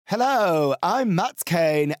Hello, I'm Matt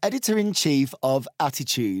Kane, Editor-in-Chief of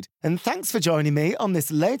Attitude, and thanks for joining me on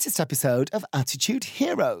this latest episode of Attitude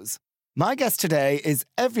Heroes. My guest today is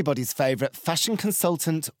everybody's favourite fashion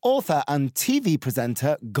consultant, author and TV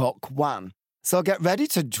presenter, Gok Wan. So get ready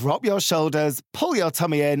to drop your shoulders, pull your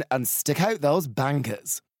tummy in and stick out those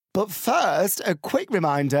bangers. But first, a quick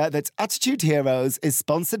reminder that Attitude Heroes is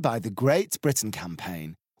sponsored by the Great Britain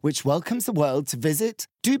campaign, which welcomes the world to visit,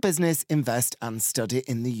 do business, invest and study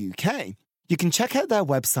in the UK. You can check out their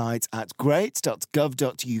website at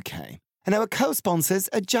great.gov.uk. And our co-sponsors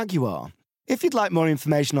are Jaguar. If you'd like more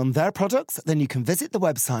information on their products, then you can visit the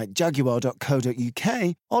website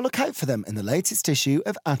jaguar.co.uk or look out for them in the latest issue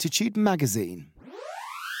of Attitude magazine.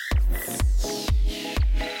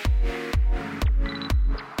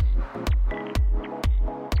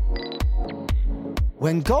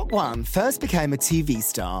 When Gok Wan first became a TV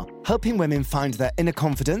star, helping women find their inner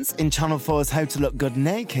confidence in Channel 4's How to Look Good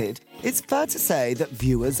Naked, it's fair to say that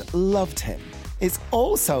viewers loved him. It's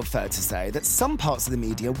also fair to say that some parts of the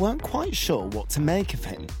media weren't quite sure what to make of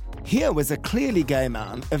him. Here was a clearly gay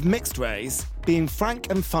man of mixed race, being frank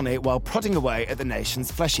and funny while prodding away at the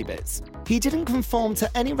nation's fleshy bits. He didn't conform to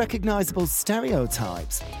any recognisable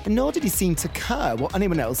stereotypes, and nor did he seem to care what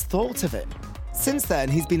anyone else thought of him. Since then,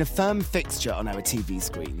 he's been a firm fixture on our TV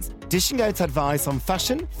screens, dishing out advice on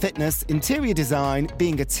fashion, fitness, interior design,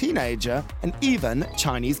 being a teenager, and even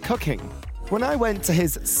Chinese cooking. When I went to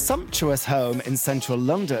his sumptuous home in central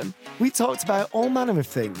London, we talked about all manner of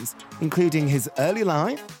things, including his early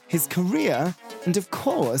life, his career, and of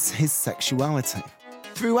course, his sexuality.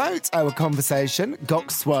 Throughout our conversation, Gok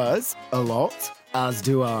swears a lot, as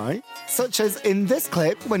do I, such as in this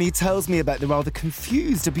clip when he tells me about the rather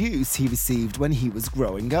confused abuse he received when he was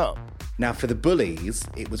growing up. Now, for the bullies,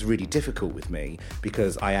 it was really difficult with me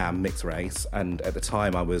because I am mixed race, and at the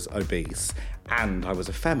time I was obese and I was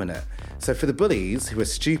effeminate. So for the bullies who were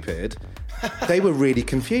stupid, they were really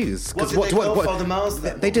confused. What did they go for the most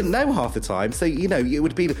then? They didn't know half the time, so, it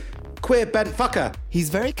would be queer bent fucker. He's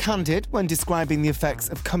very candid when describing the effects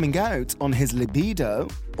of coming out on his libido.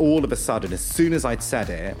 All of a sudden, as soon as I'd said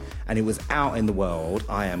it, and it was out in the world,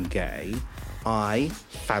 I am gay, I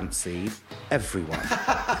fancied everyone.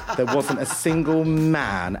 There wasn't a single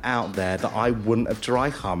man out there that I wouldn't have dry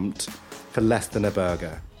humped for less than a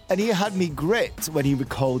burger. And he had me gripped when he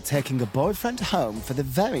recalled taking a boyfriend home for the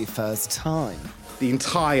very first time. The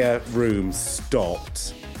entire room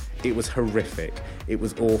stopped. It was horrific. It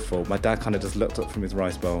was awful. My dad kind of just looked up from his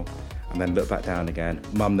rice bowl and then looked back down again.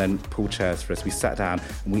 Mum then pulled chairs for us. We sat down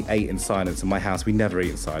and we ate in silence. In my house, we never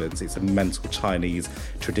eat in silence. It's a mental Chinese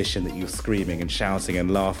tradition that you're screaming and shouting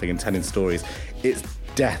and laughing and telling stories. It's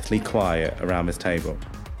deathly quiet around this table.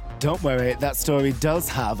 Don't worry, that story does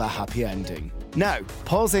have a happy ending. Now,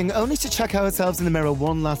 pausing only to check ourselves in the mirror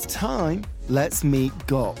one last time, let's meet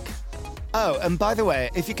Gok. Oh, and by the way,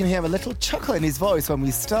 if you can hear a little chuckle in his voice when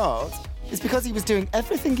we start, it's because he was doing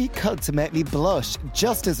everything he could to make me blush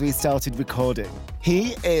just as we started recording.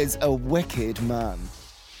 He is a wicked man.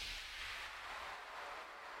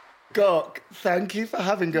 Gok, thank you for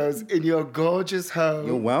having us in your gorgeous home.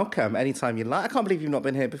 You're welcome. Anytime you like. I can't believe you've not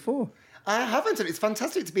been here before. I haven't, and it's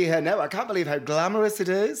fantastic to be here now. I can't believe how glamorous it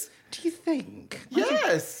is. Do you think?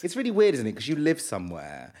 Yes. It's really weird, isn't it? Because you live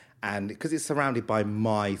somewhere, and because it's surrounded by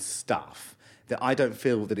my stuff, that I don't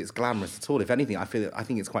feel that it's glamorous at all. If anything, I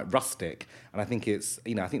think it's quite rustic, and I think it's,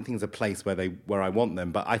 I think things are placed where I want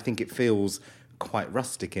them, but I think it feels quite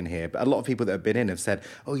rustic in here. But a lot of people that have been in have said,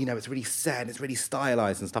 oh, it's really set, it's really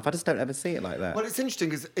stylised and stuff. I just don't ever see it like that. Well, it's interesting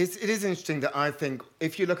because it is interesting that I think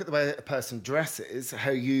if you look at the way a person dresses, how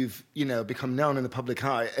you've, become known in the public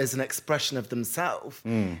eye as an expression of themselves,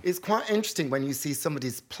 it's quite interesting when you see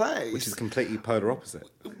somebody's place. Which is completely polar opposite.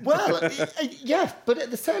 Well, yeah, but at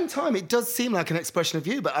the same time, it does seem like an expression of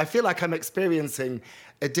you, but I feel like I'm experiencing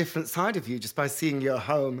a different side of you just by seeing your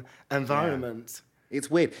home environment. Yeah. It's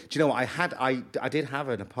weird. Do you know what? I did have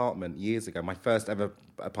an apartment years ago, my first ever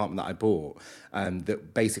apartment that I bought,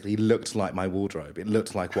 that basically looked like my wardrobe. It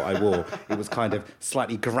looked like what I wore. It was kind of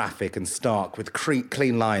slightly graphic and stark with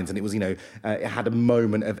clean lines, and it was, it had a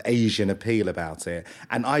moment of Asian appeal about it.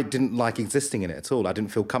 And I didn't like existing in it at all. I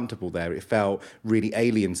didn't feel comfortable there. It felt really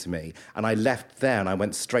alien to me. And I left there and I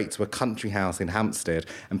went straight to a country house in Hampstead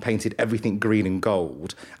and painted everything green and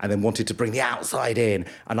gold, and then wanted to bring the outside in,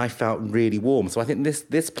 and I felt really warm. So I think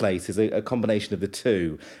this place is a combination of the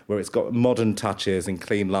two, where it's got modern touches and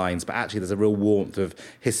clean lines, but actually there's a real warmth of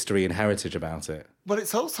history and heritage about it. Well,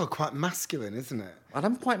 it's also quite masculine, isn't it? And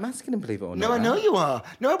I'm quite masculine, believe it or not. No, I know you are.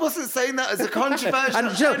 No, I wasn't saying that as a controversial...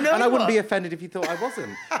 and I wouldn't be offended if you thought I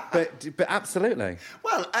wasn't. but absolutely.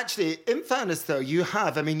 Well, actually, in fairness, though, you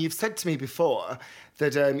have... I mean, you've said to me before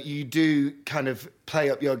that you do kind of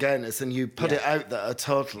play up your gayness and you put it out there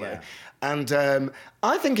totally. Yeah. And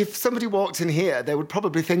I think if somebody walked in here, they would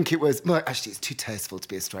probably think it was... Well, actually, it's too tasteful to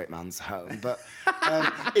be a straight man's home, but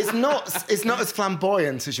it's not as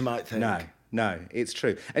flamboyant as you might think. No, it's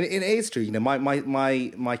true. And it is true. You know, my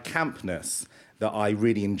campness that I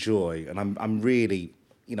really enjoy, and I'm really...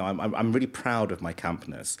 You know, I'm really proud of my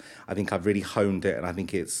campness. I think I've really honed it, and I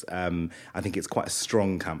think it's quite a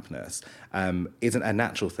strong campness. Isn't a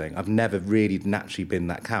natural thing. I've never really naturally been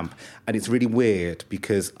that camp, and it's really weird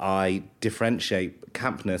because I differentiate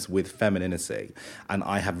campness with femininity, and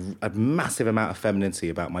I have a massive amount of femininity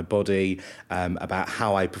about my body, about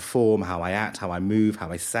how I perform, how I act, how I move, how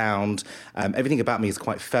I sound. Everything about me is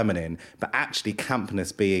quite feminine, but actually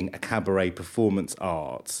campness being a cabaret performance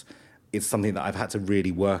art. It's something that I've had to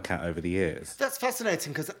really work at over the years. That's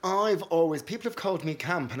fascinating because people have called me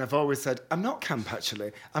camp and I've always said, I'm not camp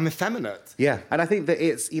actually, I'm effeminate. Yeah, and I think that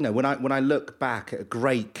it's, you know, when I look back at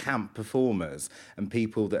great camp performers and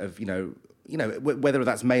people that have, you know, whether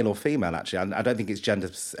that's male or female, actually, I don't think it's gender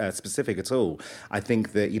specific at all. I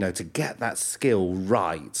think that, you know, to get that skill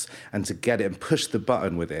right and to get it and push the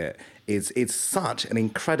button with it, it's such an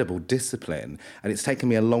incredible discipline, and it's taken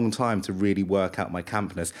me a long time to really work out my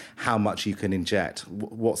campness, how much you can inject,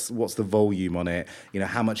 what's the volume on it, you know,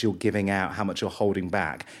 how much you're giving out, how much you're holding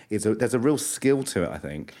back. There's a real skill to it, I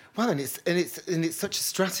think. Well, and it's such a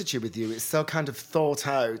strategy with you. It's so kind of thought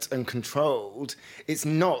out and controlled. It's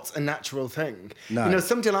not a natural thing. No. You know,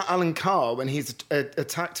 somebody like Alan Carr, when he's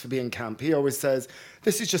attacked for being camp, he always says,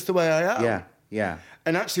 "This is just the way I am." Yeah. Yeah.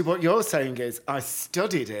 And actually what you're saying is, I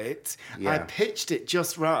studied it, I pitched it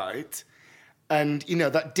just right, and, you know,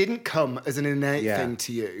 that didn't come as an innate thing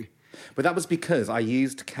to you. But that was because I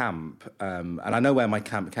used camp, and I know where my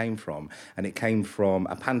camp came from, and it came from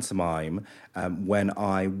a pantomime when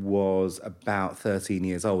I was about 13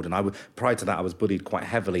 years old. And prior to that, I was bullied quite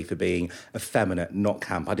heavily for being effeminate, not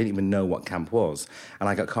camp. I didn't even know what camp was. And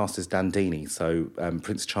I got cast as Dandini, so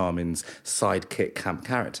Prince Charming's sidekick camp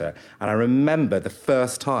character. And I remember the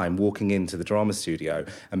first time walking into the drama studio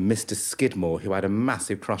and Mr. Skidmore, who I had a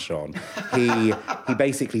massive crush on, he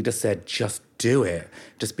basically just said, just do it.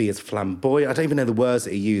 Just be as flamboyant. I don't even know the words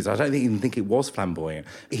that he used. I don't even think it was flamboyant.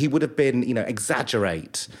 He would have been, you know,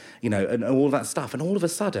 exaggerate, you know, and all that stuff. And all of a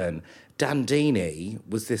sudden, Dandini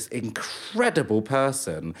was this incredible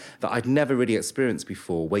person that I'd never really experienced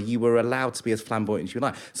before, where you were allowed to be as flamboyant as you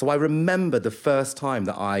like. So I remember the first time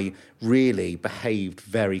that I really behaved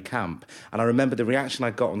very camp. And I remember the reaction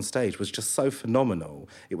I got on stage was just so phenomenal.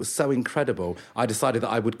 It was so incredible. I decided that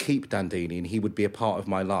I would keep Dandini and he would be a part of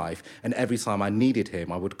my life. And every time I needed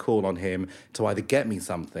him, I would call on him to either get me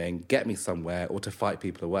something, get me somewhere, or to fight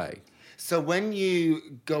people away. So when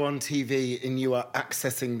you go on TV and you are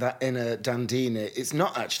accessing that inner Dandini, it's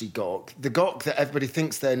not actually Gok. The Gok that everybody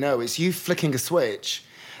thinks they know, it's you flicking a switch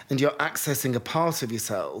and you're accessing a part of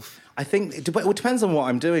yourself. I think it depends on what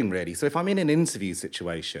I'm doing, really. So if I'm in an interview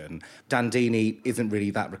situation, Dandini isn't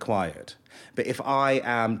really that required. But if I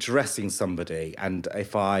am dressing somebody and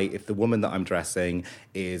if the woman that I'm dressing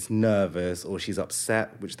is nervous or she's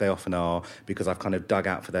upset, which they often are because I've kind of dug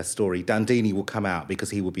out for their story, Dandini will come out because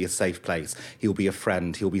he will be a safe place. He'll be a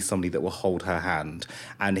friend. He'll be somebody that will hold her hand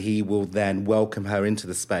and he will then welcome her into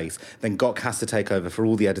the space. Then Gok has to take over for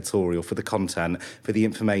all the editorial, for the content, for the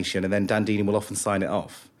information, and then Dandini will often sign it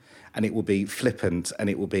off. And it will be flippant and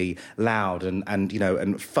it will be loud and you know,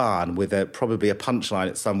 and fun with probably a punchline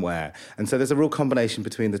at somewhere. And so there's a real combination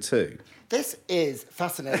between the two. This is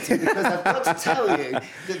fascinating because I've got to tell you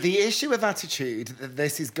that the issue of attitude that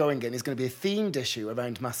this is going in is going to be a themed issue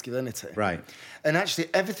around masculinity. Right. And actually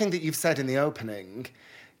everything that you've said in the opening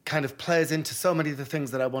kind of plays into so many of the things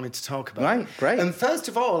that I wanted to talk about. Right, great. And first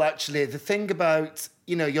of all, actually, the thing about,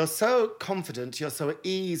 you know, you're so confident, you're so at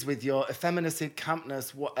ease with your effeminacy,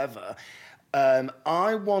 campness, whatever.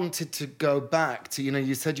 I wanted to go back to, you know,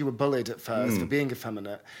 you said you were bullied at first for being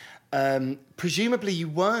effeminate. Presumably you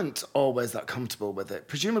weren't always that comfortable with it.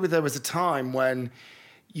 Presumably there was a time when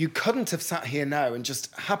you couldn't have sat here now and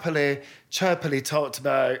just happily, chirpily talked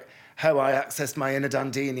about how I accessed my inner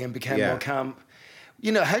Dandini and became more camp.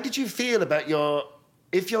 You know, how did you feel about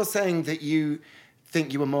if you're saying that you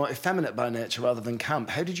think you were more effeminate by nature rather than camp.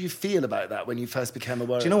 How did you feel about that when you first became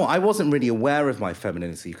aware of it? Do you know what? I wasn't really aware of my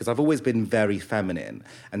femininity because I've always been very feminine.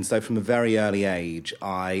 And so from a very early age,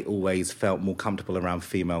 I always felt more comfortable around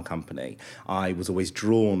female company. I was always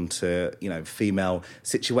drawn to, female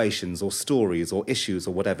situations or stories or issues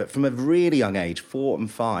or whatever. From a really young age, 4 and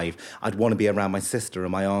 5, I'd want to be around my sister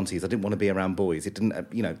and my aunties. I didn't want to be around boys. It didn't,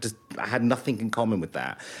 I had nothing in common with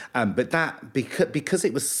that. But that, because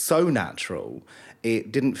it was so natural,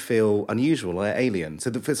 it didn't feel unusual or alien.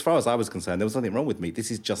 So as far as I was concerned, there was nothing wrong with me.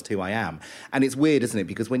 This is just who I am. And it's weird, isn't it?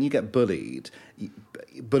 Because when you get bullied,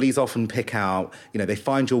 bullies often pick out, they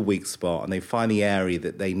find your weak spot and they find the area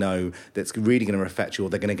that they know that's really going to affect you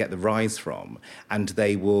or they're going to get the rise from. And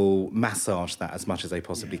they will massage that as much as they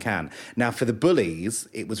possibly can. Now, for the bullies,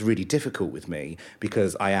 it was really difficult with me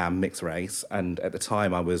because I am mixed race. And at the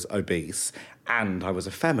time I was obese and I was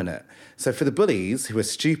effeminate. So for the bullies who are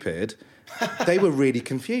stupid, they were really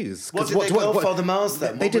confused. What did they go for the Mars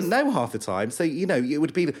then? They didn't know half the time. So, it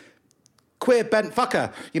would be queer bent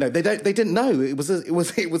fucker. They didn't know. It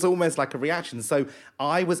was almost like a reaction. So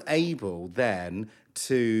I was able then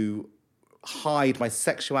to hide my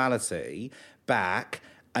sexuality back,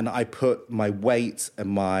 and I put my weight and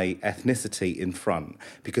my ethnicity in front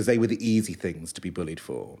because they were the easy things to be bullied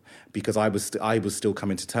for. Because I was still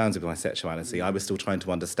coming to terms with my sexuality. I was still trying to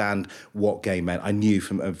understand what gay meant. I knew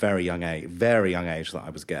from a very young age that I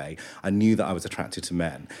was gay. I knew that I was attracted to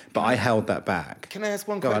men, but I held that back. Can I ask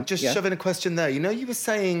one question? Just shove in a question there. You were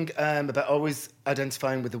saying about always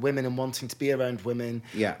identifying with the women and wanting to be around women.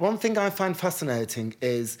 Yeah. One thing I find fascinating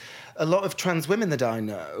is a lot of trans women that I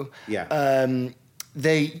know. Yeah.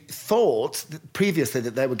 They thought previously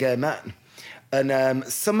that they were gay men. And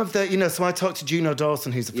some of the, so I talked to Juno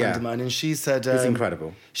Dawson, who's a friend of mine, and she said... She's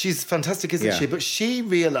incredible. She's fantastic, isn't she? But she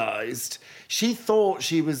realised, she thought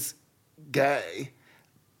she was gay,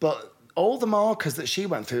 but all the markers that she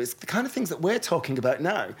went through, it's the kind of things that we're talking about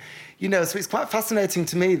now. So it's quite fascinating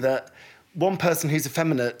to me that one person who's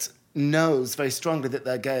effeminate knows very strongly that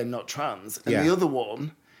they're gay and not trans, and the other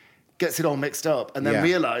one gets it all mixed up and then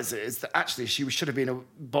realises that actually she should have been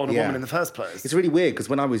born a woman in the first place. It's really weird because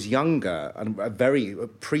when I was younger, and very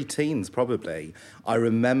pre-teens probably, I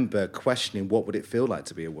remember questioning what would it feel like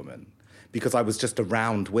to be a woman. Because I was just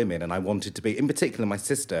around women and I wanted to be, in particular my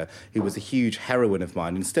sister, who was a huge heroine of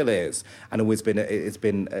mine and still is, and always been it's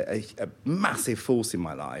been a massive force in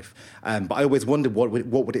my life. But I always wondered what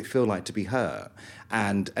would it feel like to be her.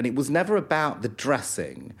 And it was never about the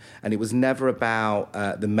dressing, and it was never about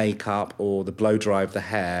the makeup or the blow dry of the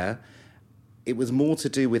hair. It was more to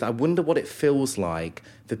do with, I wonder what it feels like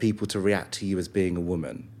for people to react to you as being a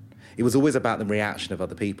woman. It was always about the reaction of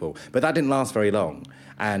other people. But that didn't last very long.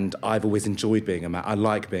 And I've always enjoyed being a man. I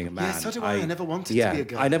like being a man. Yeah, so do I. I never wanted to be a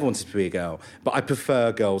girl. I never wanted to be a girl. But I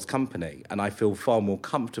prefer girls' company. And I feel far more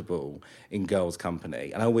comfortable in girls'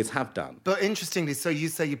 company. And I always have done. But interestingly, so you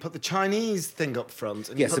say you put the Chinese thing up front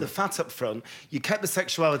and you put the fat up front. You kept the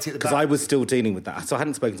sexuality at the back. Because I was still dealing with that. So I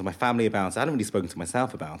hadn't spoken to my family about it. I hadn't really spoken to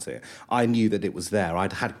myself about it. I knew that it was there.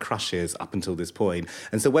 I'd had crushes up until this point.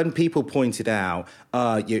 And so when people pointed out,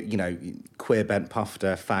 queer bent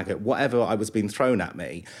puffer, faggot, whatever I was being thrown at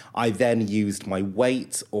me, I then used my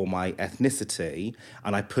weight or my ethnicity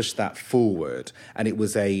and I pushed that forward. And it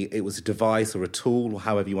was a device or a tool, or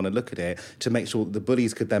however you want to look at it, to make sure that the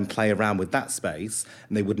bullies could then play around with that space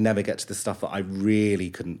and they would never get to the stuff that I really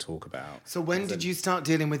couldn't talk about. So when did you start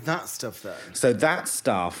dealing with that stuff then? So that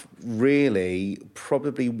stuff really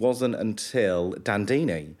probably wasn't until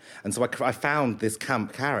Dandini. And so I found this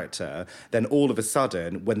camp character. Then all of a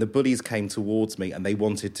sudden, when the bullies came towards me and they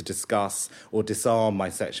wanted to discuss or disarm my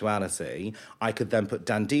sexuality, I could then put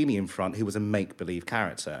Dandini in front, who was a make-believe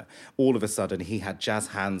character. All of a sudden, he had jazz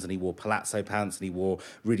hands and he wore palazzo pants and he wore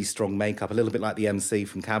really strong makeup, a little bit like the MC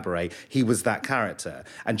from Cabaret. He was that character.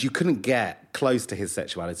 And you couldn't get close to his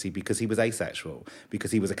sexuality because he was asexual,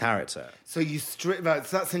 because he was a character. So you strip out.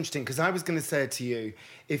 So that's interesting, because I was going to say to you,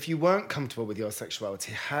 if you weren't comfortable with your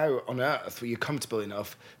sexuality, how on earth were you comfortable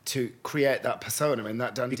enough to create that persona in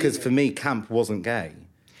that Dandini? Because for me, camp wasn't gay.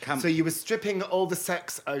 So you were stripping all the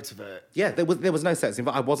sex out of it? Yeah, there was no sex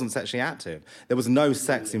involved. I wasn't sexually active. There was no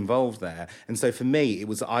sex involved there. And so for me,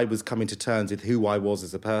 I was coming to terms with who I was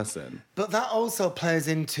as a person. But that also plays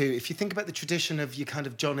into, if you think about the tradition of your kind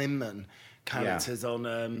of John Inman characters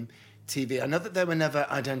on TV, I know that they were never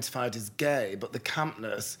identified as gay, but the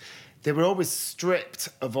campness, they were always stripped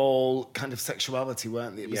of all kind of sexuality,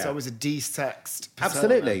 weren't they? It was always a de-sexed persona.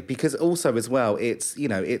 Absolutely, because also as well, it's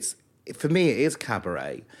for me, it is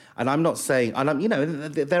cabaret. And I'm not saying, and I'm, you know,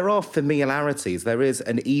 there are familiarities. There is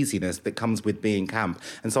an easiness that comes with being camp.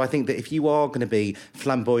 And so I think that if you are going to be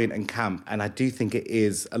flamboyant and camp, and I do think it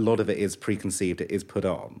is, a lot of it is preconceived, it is put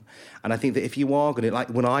on. And I think that if you are going to, like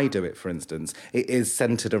when I do it, for instance, it is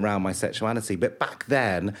centred around my sexuality. But back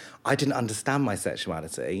then, I didn't understand my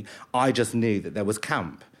sexuality. I just knew that there was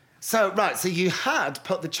camp. So, right, so you had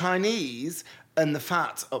put the Chinese and the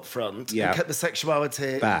fat up front and kept the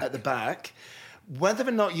sexuality at the back. Whether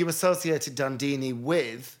or not you associated Dandini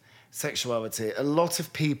with sexuality, a lot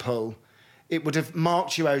of people, it would have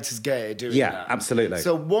marked you out as gay doing that. Yeah, absolutely.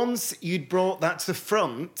 So once you'd brought that to the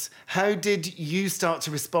front, how did you start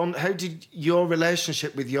to respond? How did your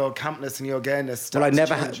relationship with your campness and your gayness start to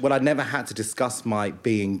change? I never had to discuss my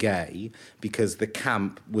being gay because the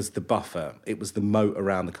camp was the buffer. It was the moat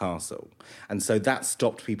around the castle. And so that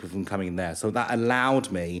stopped people from coming in there. So that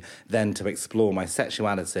allowed me then to explore my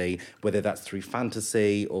sexuality, whether that's through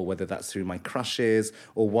fantasy or whether that's through my crushes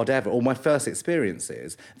or whatever, or my first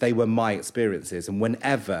experiences. They were my experiences. And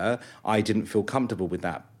whenever I didn't feel comfortable with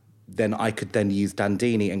that, then I could then use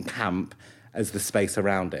Dandini and camp as the space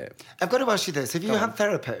around it. I've got to ask you this. Have you had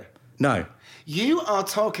therapy? No. You are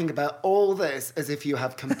talking about all this as if you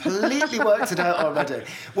have completely worked it out already.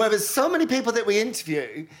 Whereas so many people that we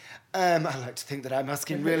interview, I like to think that I'm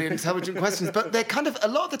asking really intelligent questions, but they're kind of, a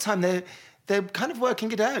lot of the time, they're kind of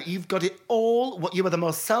working it out. You've got it all. You are the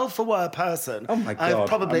most self-aware person I've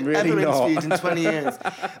probably ever interviewed in 20 years.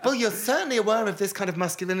 Well, you're certainly aware of this kind of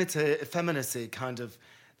masculinity, effeminacy, kind of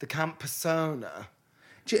the camp persona.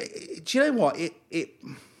 Do you know what?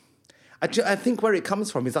 I think where it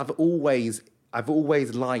comes from is I've always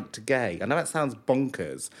liked gay. I know that sounds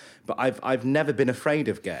bonkers, but I've never been afraid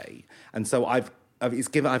of gay, and so I've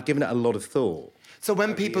given it a lot of thought. So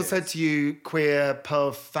when people said to you, queer,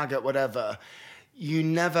 puff, faggot, whatever, you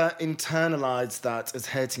never internalised that as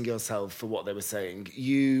hating yourself for what they were saying.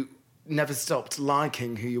 You never stopped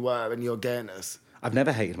liking who you were and your gayness. I've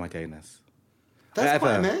never hated my gayness. That's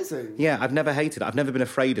quite amazing. Yeah, I've never hated it. I've never been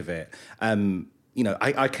afraid of it. You know,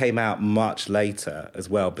 I came out much later as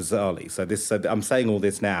well, bizarrely. So I'm saying all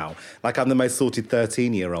this now, like I'm the most sorted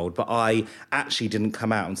 13-year-old, but I actually didn't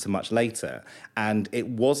come out until much later. And it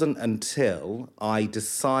wasn't until I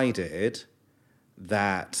decided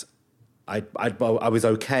that I was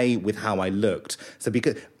okay with how I looked. So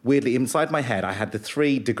because, weirdly, inside my head, I had the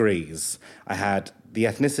 3 degrees. I had the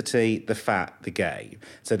ethnicity, the fat, the gay.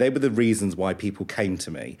 So they were the reasons why people came to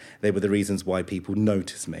me. They were the reasons why people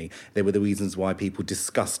noticed me. They were the reasons why people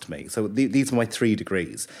discussed me. So these were my 3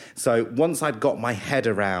 degrees. So once I'd got my head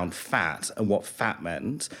around fat and what fat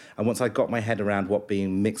meant, and once I got my head around what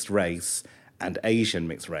being mixed race and Asian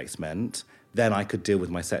mixed race meant, then I could deal with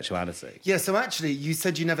my sexuality. Yeah, so actually, you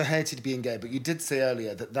said you never hated being gay, but you did say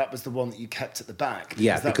earlier that that was the one that you kept at the back.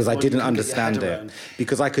 Yeah, because I didn't understand it.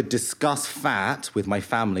 Because I could discuss fat with my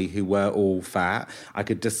family, who were all fat. I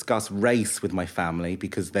could discuss race with my family,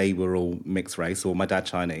 because they were all mixed race, or my dad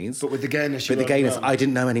Chinese. But with the gayness, I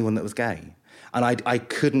didn't know anyone that was gay. And I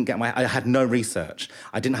couldn't I had no research.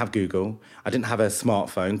 I didn't have Google. I didn't have a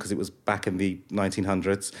smartphone because it was back in the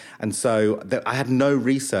 1900s. And so I had no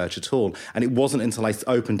research at all. And it wasn't until I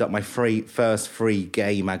opened up my first free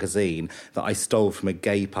gay magazine that I stole from a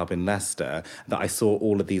gay pub in Leicester that I saw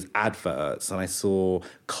all of these adverts, and I saw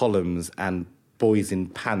columns and boys in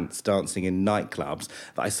pants dancing in nightclubs,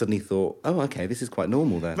 that I suddenly thought, oh, okay, this is quite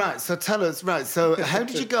normal then. Right, so tell us, so how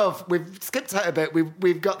did you go? We've skipped out a bit.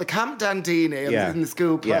 We've got the Camp Dandini in the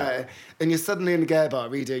school play, and you're suddenly in the gay bar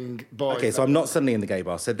reading boys. Okay, so I'm not suddenly in the gay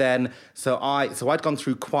bar. So I'd gone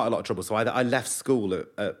through quite a lot of trouble. So I left school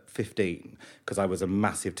at 15 because I was a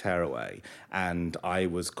massive tearaway and I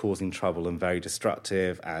was causing trouble and very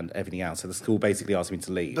destructive and everything else. So the school basically asked me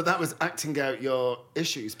to leave. But that was acting out your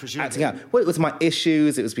issues, presumably. Acting out. Well, it was my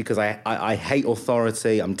issues. It was because I hate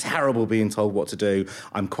authority. I'm terrible being told what to do.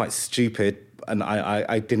 I'm quite stupid. And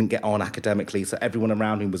I didn't get on academically, so everyone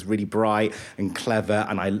around me was really bright and clever,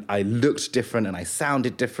 and I looked different and I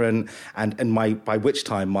sounded different, and by which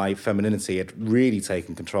time my femininity had really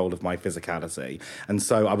taken control of my physicality. And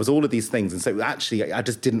so I was all of these things, and so actually I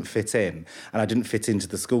just didn't fit in, and I didn't fit into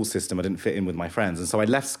the school system, I didn't fit in with my friends, and so I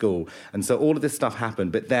left school, and so all of this stuff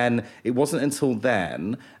happened. But then it wasn't until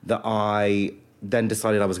then that I then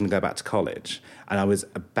decided I was going to go back to college. And I was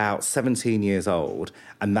about 17 years old,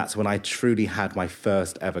 and that's when I truly had my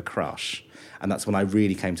first ever crush. And that's when I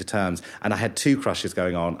really came to terms. And I had 2 crushes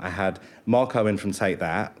going on. I had Mark Owen from Take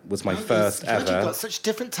That, was my first ever. You've got such a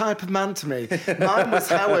different type of man to me. Mine was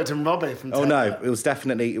Howard and Robbie from Take That.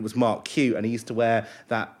 It was Mark Cute, and he used to wear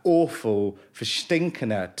that awful,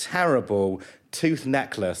 verstinkene, terrible tooth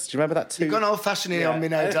necklace. Do you remember that tooth? You've gone old-fashioned on me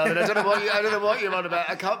now, darling. I don't know what you're on about.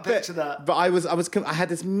 I can't picture that. But I had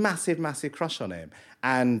this massive, massive crush on him.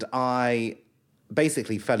 And I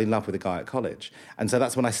basically fell in love with a guy at college. And so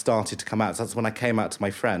that's when I started to come out. So that's when I came out to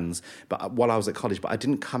my friends but while I was at college. But I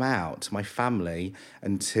didn't come out to my family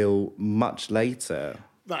until much later.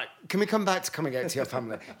 Right, can we come back to coming out to your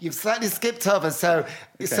family? You've slightly skipped over, so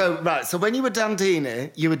when you were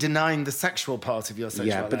Dandini, you were denying the sexual part of your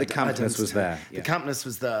sexuality. Yeah, but the campness was there. Yeah. The campness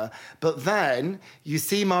was there. But then you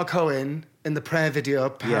see Mark Owen in the prayer video,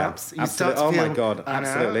 perhaps. Yeah, absolutely. My God,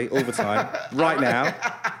 absolutely, all the time. Right now.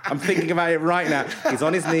 I'm thinking about it right now. He's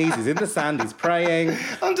on his knees, he's in the sand, he's praying.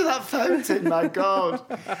 Under that fountain, my God.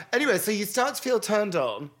 Anyway, so you start to feel turned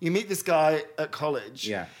on. You meet this guy at college.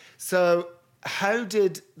 Yeah. So how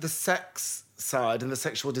did the sex side and the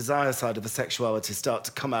sexual desire side of the sexuality start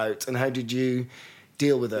to come out, and how did you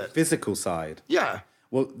deal with it? Physical side? Yeah.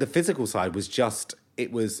 Well, the physical side was just,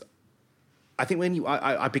 I think when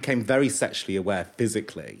I became very sexually aware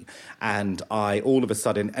physically, and I all of a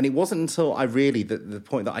sudden, and it wasn't until I really, the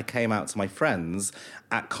point that I came out to my friends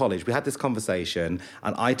at college, we had this conversation,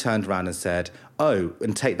 and I turned around and said, oh,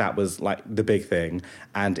 and Take That was like the big thing,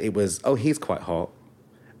 and it was, oh, he's quite hot.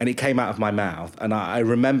 And it came out of my mouth. And I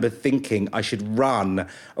remember thinking I should run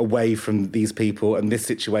away from these people and this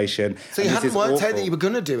situation. So you hadn't worked out that you were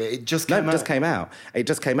going to do it? It just came out? No, it just came out. It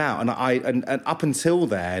just came out. And up until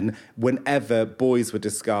then, whenever boys were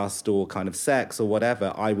discussed or kind of sex or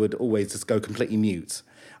whatever, I would always just go completely mute.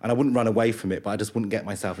 And I wouldn't run away from it, but I just wouldn't get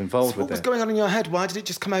myself involved with it. What was going on in your head? Why did it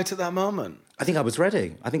just come out at that moment? I think I was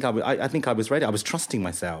ready. I think I was ready. I was trusting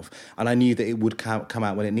myself, and I knew that it would come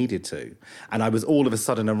out when it needed to. And I was all of a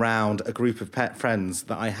sudden around a group of friends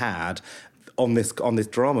that I had on this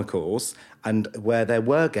drama course, and where there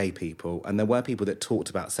were gay people, and there were people that talked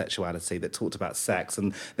about sexuality, that talked about sex,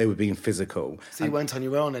 and they were being physical. So you weren't on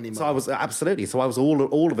your own anymore? So I was, absolutely. So I was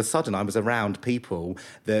all of a sudden, I was around people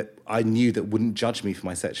that I knew that wouldn't judge me for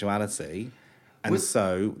my sexuality, and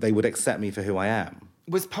so they would accept me for who I am.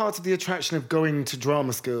 Was part of the attraction of going to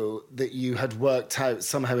drama school that you had worked out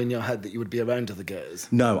somehow in your head that you would be around other gays?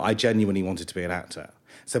 No, I genuinely wanted to be an actor.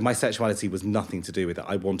 So my sexuality was nothing to do with it.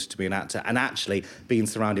 I wanted to be an actor. And actually, being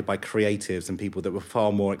surrounded by creatives and people that were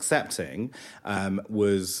far more accepting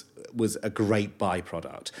was a great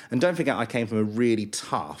byproduct. And don't forget, I came from a really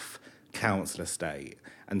tough council estate.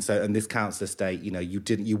 And so, in this council estate,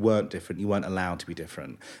 you weren't different. You weren't allowed to be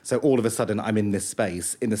different. So all of a sudden, I'm in this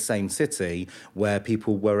space in the same city where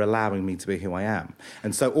people were allowing me to be who I am.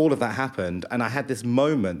 And so all of that happened, and I had this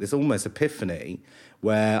moment, this almost epiphany,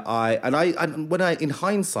 where in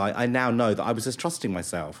hindsight, I now know that I was just trusting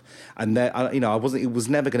myself, and that it was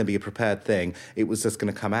never going to be a prepared thing. It was just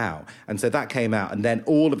going to come out, and so that came out, and then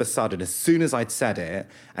all of a sudden, as soon as I'd said it,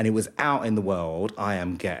 and it was out in the world, I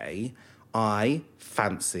am gay. I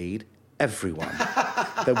fancied everyone.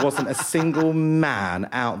 There wasn't a single man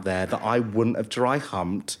out there that I wouldn't have dry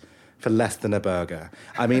humped for less than a burger.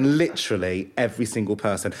 I mean, literally every single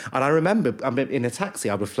person. And I remember, in a taxi,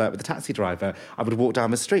 I would flirt with the taxi driver. I would walk down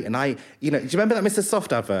the street, and do you remember that Mr.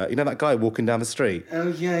 Soft advert? You know that guy walking down the street? Oh,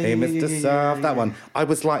 yeah, hey, Mr. Soft, that one. I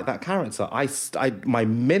was like that character. My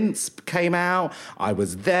mince came out. I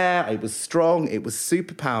was there. It was strong. It was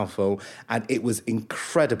super powerful, and it was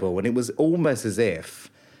incredible. And it was almost as if,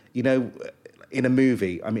 in a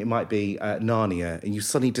movie, it might be Narnia, and you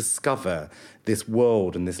suddenly discover this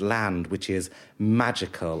world and this land which is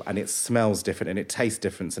magical, and it smells different, and it tastes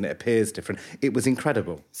different, and it appears different. It was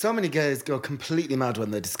incredible. So many gays go completely mad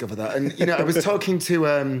when they discover that. And, I was talking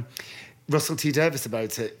to Russell T. Davis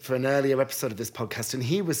about it for an earlier episode of this podcast, and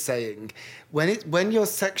he was saying, when your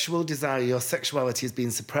sexual desire, your sexuality is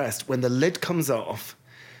being suppressed, when the lid comes off,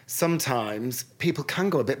 sometimes people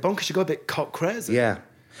can go a bit bonkers. You go a bit cock crazy. Yeah.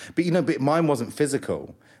 But mine wasn't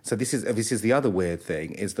physical. So this is the other weird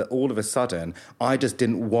thing, is that all of a sudden, I just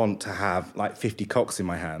didn't want to have 50 cocks in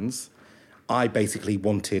my hands. I basically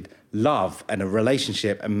wanted love and a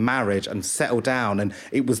relationship and marriage and settle down, and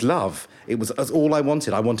it was love. It was all I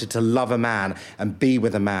wanted. I wanted to love a man and be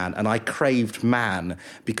with a man, and I craved man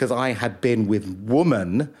because I had been with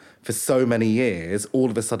woman for so many years. All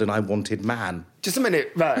of a sudden, I wanted man. Just a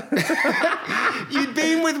minute, right. You'd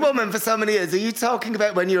been with women for so many years. Are you talking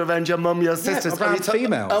about when you were around your mum, your sisters? Yeah, around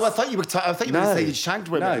females. Oh, I thought you were going to say you'd shagged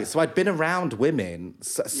women. No, so I'd been around women,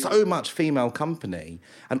 so much female company,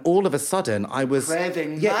 and all of a sudden I was...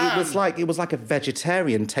 Craving man. Yeah, it was like a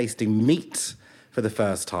vegetarian tasting meat for the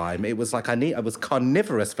first time. It was like I was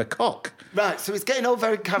carnivorous for cock. Right, so it's getting all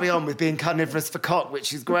very carry on with being carnivorous for cock,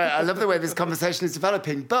 which is great. I love the way this conversation is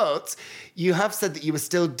developing. But you have said that you were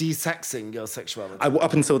still de-sexing your sexuality.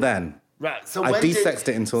 Up until then. Right. So I de-sexed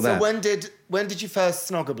it until then. So when did you first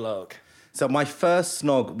snog a bloke? So my first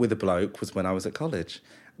snog with a bloke was when I was at college,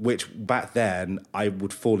 which back then I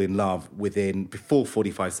would fall in love before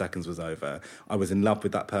 45 seconds was over. I was in love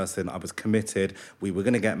with that person. I was committed. We were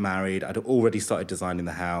going to get married. I'd already started designing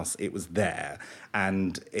the house. It was there.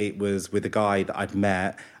 And it was with a guy that I'd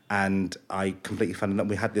met, and I completely fell in love.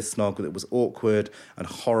 We had this snog that was awkward and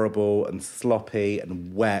horrible and sloppy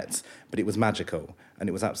and wet, but it was magical. And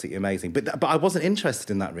it was absolutely amazing. But I wasn't interested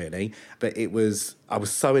in that, really. But I was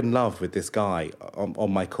so in love with this guy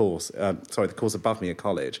on my course, the course above me at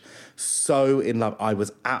college. So in love. I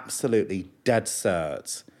was absolutely dead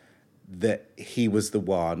cert that he was the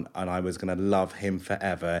one and I was going to love him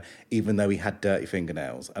forever, even though he had dirty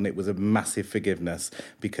fingernails. And it was a massive forgiveness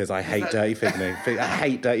because I hate dirty fingernails. I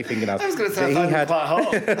hate dirty fingernails. I was going to say quite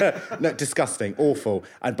hot. No, disgusting, awful.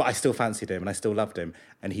 But I still fancied him and I still loved him.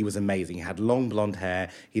 And he was amazing. He had long blonde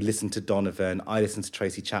hair. He listened to Donovan. I listened to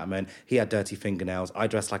Tracy Chapman. He had dirty fingernails. I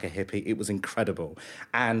dressed like a hippie. It was incredible.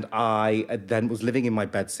 And I then was living in my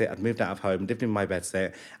bedsit. I'd moved out of home, lived in my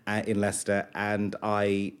bedsit in Leicester. And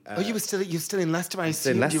I... you're still in Leicester? I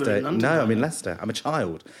assumed in Leicester. You were in London. No, I'm in Leicester. I'm a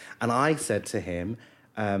child. And I said to him,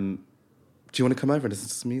 do you want to come over and listen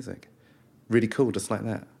to some music? Really cool, just like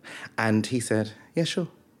that. And he said, yeah, sure.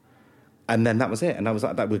 And then that was it. And I was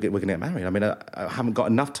like, we're going to get married. I mean, I haven't got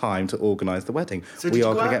enough time to organise the wedding. So we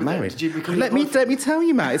are going to get married. Let me tell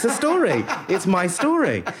you, Matt. It's a story. It's my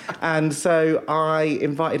story. And so I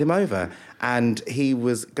invited him over. And he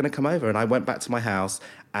was going to come over. And I went back to my house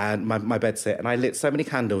and my bedsit, and I lit so many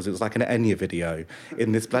candles. It was like an Enya video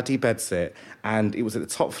in this bloody bedsit. And it was at the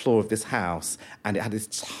top floor of this house. And it had this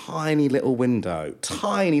tiny little window.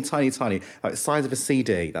 Tiny, like the size of a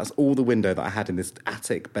CD. That's all the window that I had in this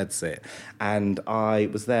attic bedsit. And I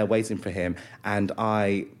was there waiting for him. And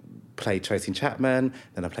I played Tracy Chapman,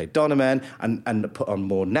 then I played Donovan, and put on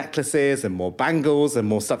more necklaces and more bangles and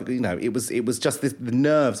more stuff. You know, it was just this, the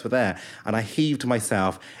nerves were there. And I heaved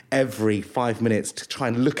myself every 5 minutes to try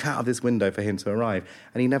and look out of this window for him to arrive.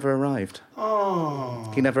 And he never arrived.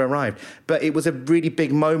 Oh. He never arrived. But it was a really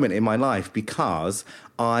big moment in my life because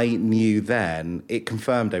I knew then, it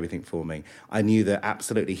confirmed everything for me. I knew that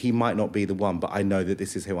absolutely he might not be the one, but I know that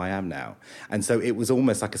this is who I am now. And so it was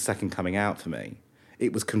almost like a second coming out for me.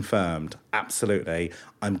 It was confirmed, absolutely.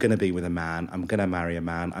 I'm going to be with a man. I'm going to marry a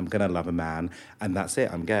man. I'm going to love a man. And that's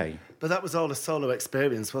it. I'm gay. But that was all a solo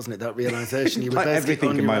experience, wasn't it? That realisation. You were like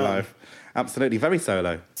everything in my own. life. Absolutely. Very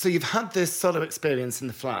solo. So you've had this solo experience in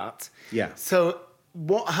the flat. Yeah. So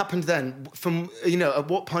what happened then? From, at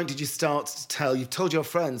what point did you start to tell? You've told your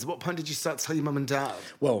friends. At what point did you start to tell your mum and dad?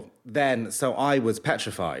 Well, then, so I was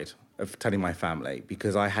petrified of telling my family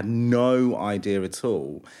because I had no idea at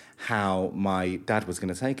all how my dad was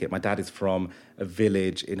going to take it. My dad is from a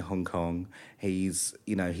village in Hong Kong. He's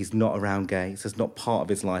not around gays. So it's not part of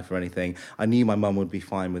his life or anything. I knew my mum would be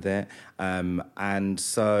fine with it. And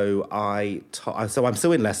so so I'm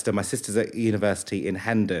still in Leicester. My sister's at university in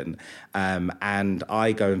Hendon. And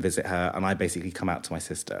I go and visit her and I basically come out to my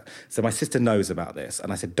sister. So my sister knows about this.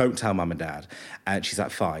 And I said, don't tell mum and dad. And she's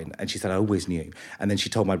like, fine. And she said, I always knew. And then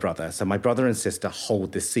she told my brother. So my brother and sister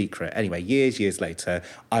hold this secret. Anyway, years later,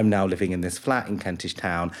 I'm now living in this flat in Kentish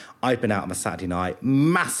Town. I've been out on a Saturday night,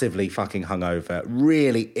 massively fucking hungover,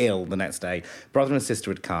 really ill the next day. Brother and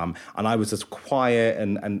sister had come, and I was just quiet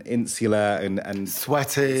and insular and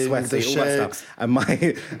sweaty, all that stuff. And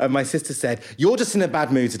my sister said, "You're just in a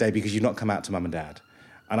bad mood today because you've not come out to mum and dad."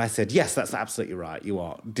 And I said, yes, that's absolutely right, you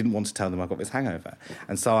are. Didn't want to tell them I got this hangover.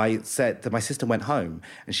 And so I said that my sister went home,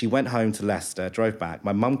 and she went home to Leicester, drove back.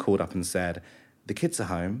 My mum called up and said, the kids are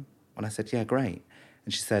home. And I said, yeah, great.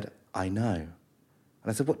 And she said, I know. And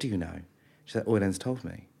I said, what do you know? She said, Oylen's told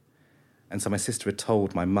me. And so my sister had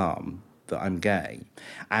told my mum that I'm gay.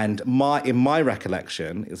 And in my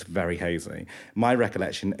recollection, it's very hazy, my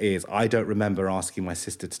recollection is I don't remember asking my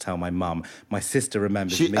sister to tell my mum. My sister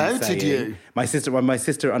remembers me saying... She outed you? My sister,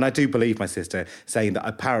 and I do believe my sister, saying that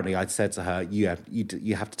apparently I'd said to her, you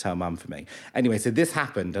have to tell mum for me. Anyway, so this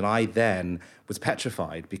happened, and I then was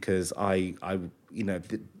petrified because I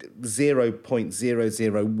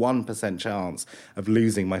 0.001% chance of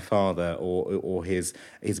losing my father or his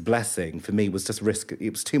blessing for me was just risk.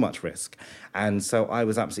 It was too much risk. And so I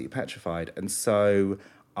was absolutely petrified. And so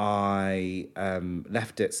I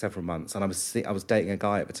left it several months, and I was dating a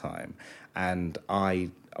guy at the time, and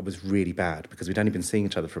I was really bad because we'd only been seeing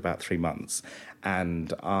each other for about 3 months.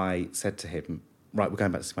 And I said to him, right, we're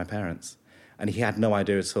going back to see my parents. And he had no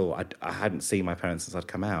idea at all. I hadn't seen my parents since I'd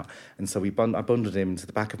come out. And so I bundled him into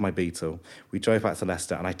the back of my Beetle. We drove back to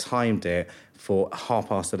Leicester, and I timed it for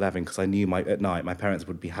 11:30 because I knew at night my parents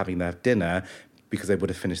would be having their dinner because they would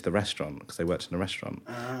have finished the restaurant, because they worked in a restaurant.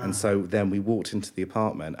 And so then we walked into the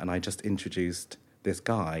apartment, and I just introduced this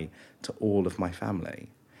guy to all of my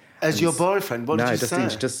family. As your boyfriend? What did you say? No,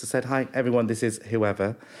 just said, hi, everyone, this is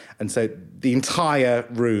whoever. And so the entire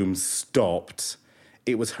room stopped.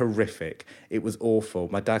 It was horrific. It was awful.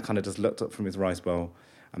 My dad kind of just looked up from his rice bowl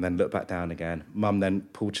and then looked back down again. Mum then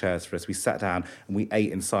pulled chairs for us. We sat down and we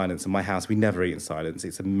ate in silence. In my house, we never eat in silence.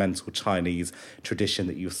 It's a mental Chinese tradition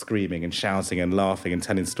that you're screaming and shouting and laughing and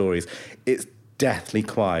telling stories. It's deathly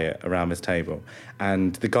quiet around this table.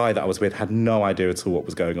 And the guy that I was with had no idea at all what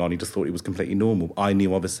was going on. He just thought it was completely normal. I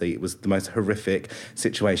knew, obviously, it was the most horrific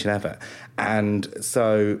situation ever. And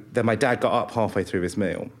so then my dad got up halfway through his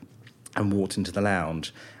meal and walked into the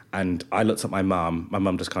lounge. And I looked at my mum. My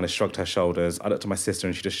mum just kind of shrugged her shoulders. I looked at my sister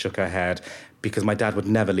and she just shook her head because my dad would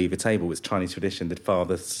never leave a table. It's Chinese tradition. The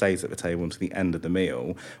father stays at the table until the end of the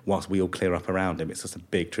meal whilst we all clear up around him. It's just a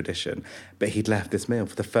big tradition. But he'd left this meal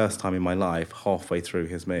for the first time in my life halfway through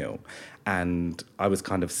his meal. And I was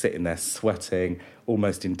kind of sitting there sweating,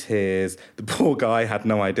 almost in tears. The poor guy had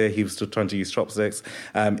no idea he was still trying to use chopsticks.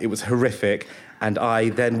 It was horrific. And I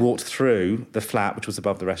then walked through the flat, which was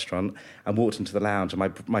above the restaurant, and walked into the lounge.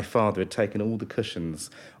 And my father had taken all the cushions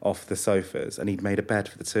off the sofas, and he'd made a bed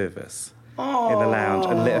for the two of us in the lounge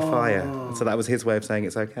and lit a fire. And so that was his way of saying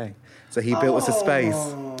it's okay. So he built us a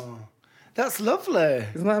space. That's lovely.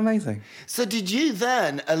 Isn't that amazing? So did you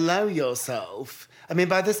then allow yourself... I mean,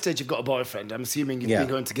 by this stage, you've got a boyfriend. I'm assuming you've been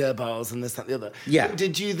going to gay bars and this, that, and the other. Yeah. But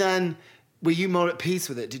did you then... Were you more at peace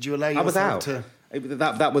with it? Did you allow yourself I was out. to...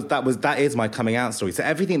 That is my coming out story. So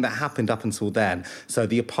everything that happened up until then, so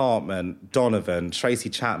the apartment, Donovan, Tracy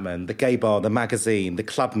Chapman, the gay bar, the magazine, the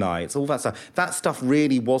club nights, all that stuff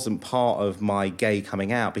really wasn't part of my gay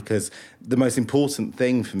coming out because the most important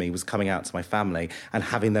thing for me was coming out to my family and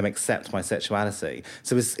having them accept my sexuality.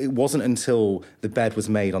 So it wasn't until the bed was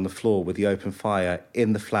made on the floor with the open fire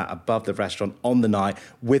in the flat above the restaurant on the night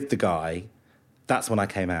with the guy, that's when I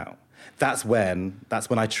came out. That's when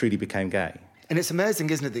I truly became gay. And it's amazing,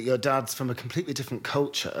 isn't it, that your dad's from a completely different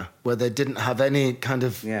culture where they didn't have any kind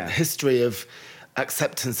of history of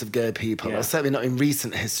acceptance of gay people, or certainly not in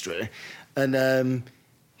recent history. And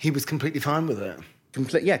he was completely fine with it.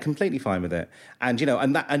 Completely fine with it. And,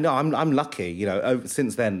 I'm lucky,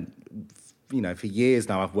 since then, for years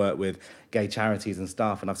now I've worked with gay charities and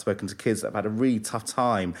stuff, and I've spoken to kids that have had a really tough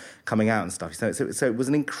time coming out and stuff. So it was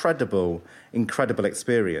an incredible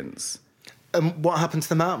experience. What happened to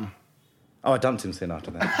the mum? Oh, I dumped him soon after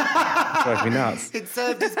that. It drove me nuts. It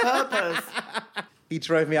served its purpose. He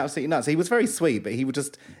drove me absolutely nuts. He was very sweet, but he would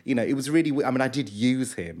just, it was really... I mean, I did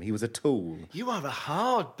use him. He was a tool. You are a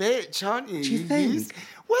hard bitch, aren't you? Do you think?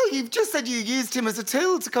 Well, you've just said you used him as a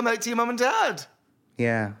tool to come out to your mum and dad.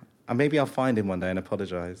 Yeah. And maybe I'll find him one day and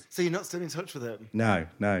apologise. So you're not still in touch with him? No,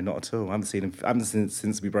 not at all. I haven't seen him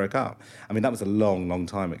since we broke up. I mean, that was a long, long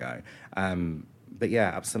time ago. But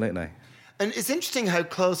yeah, absolutely. And it's interesting how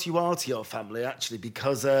close you are to your family, actually,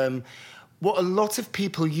 because what a lot of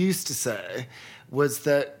people used to say was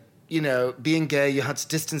that, being gay, you had to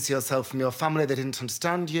distance yourself from your family. They didn't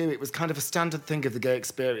understand you. It was kind of a standard thing of the gay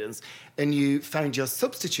experience. And you found your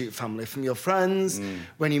substitute family from your friends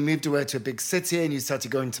when you moved away to a big city and you started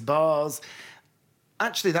going to bars.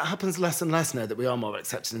 Actually, that happens less and less now that we are more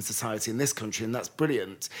accepted in society in this country, and that's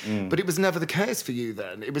brilliant. But it was never the case for you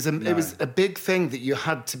then. It was a big thing that you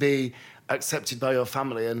had to be accepted by your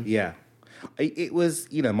family. And yeah, it was,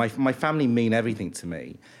 my family mean everything to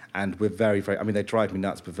me, and we're very, very, I mean, they drive me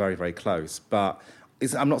nuts, but very, very close. But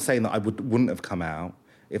I'm not saying that I wouldn't have come out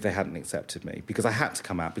if they hadn't accepted me, because I had to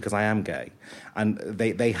come out because I am gay, and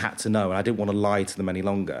they had to know, and I didn't want to lie to them any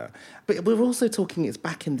longer. But we're also talking, it's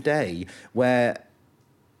back in the day where,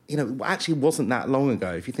 it actually wasn't that long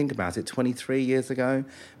ago, if you think about it, 23 years ago,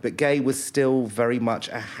 but gay was still very much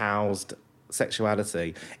a housed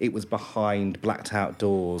sexuality. It was behind blacked out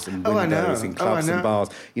doors and windows in clubs and bars.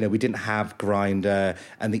 We didn't have Grindr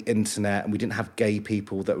and the internet, and we didn't have gay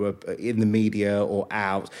people that were in the media or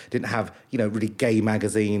out. Didn't have, really gay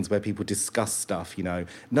magazines where people discuss stuff, None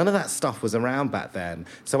of that stuff was around back then.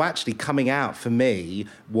 So actually coming out for me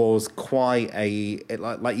was quite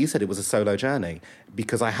like you said, it was a solo journey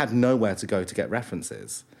because I had nowhere to go to get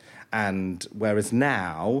references. And whereas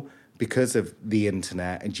now, because of the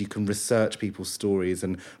internet, and you can research people's stories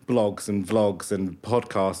and blogs and vlogs and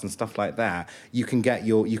podcasts and stuff like that, you can get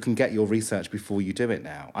your research before you do it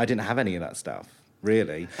now. I didn't have any of that stuff.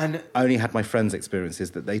 really. And only had my friends'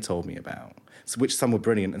 experiences that they told me about, which some were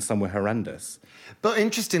brilliant and some were horrendous. But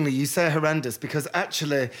interestingly, you say horrendous because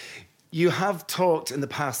actually you have talked in the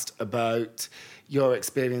past about your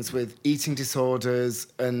experience with eating disorders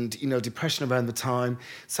and, depression around the time.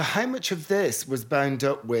 So how much of this was bound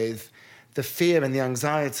up with the fear and the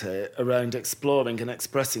anxiety around exploring and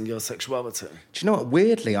expressing your sexuality? Do you know what?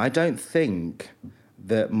 Weirdly, I don't think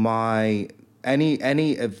that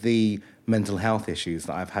any of the mental health issues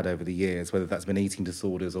that I've had over the years, whether that's been eating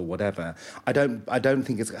disorders or whatever, I don't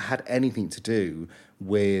think it's had anything to do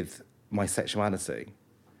with my sexuality.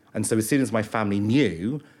 And so as soon as my family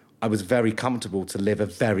knew, I was very comfortable to live a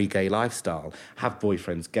very gay lifestyle, have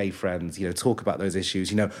boyfriends, gay friends, talk about those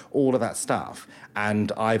issues, all of that stuff.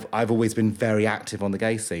 And I've always been very active on the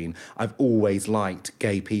gay scene. I've always liked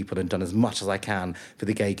gay people and done as much as I can for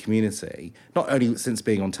the gay community. Not only since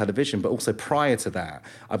being on television, but also prior to that,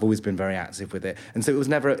 I've always been very active with it. And so it was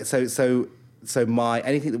never So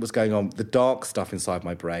anything that was going on, the dark stuff inside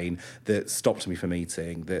my brain that stopped me from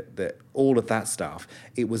eating, that all of that stuff,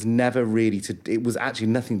 it was never really it was actually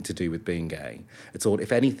nothing to do with being gay at all.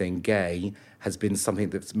 If anything, gay has been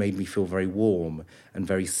something that's made me feel very warm and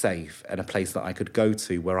very safe and a place that I could go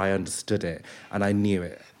to where I understood it and I knew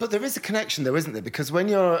it. But there is a connection though, isn't there? Because when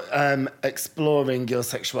you're exploring your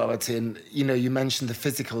sexuality and, you mentioned the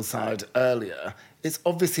physical side earlier, it's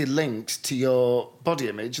obviously linked to your body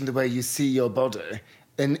image and the way you see your body.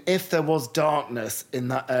 And if there was darkness in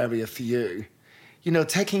that area for you,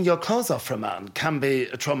 taking your clothes off for a man can be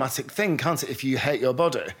a traumatic thing, can't it, if you hate your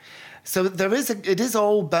body? So it is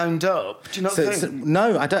all bound up. Do you not think?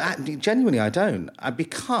 No, I don't. Genuinely, I don't.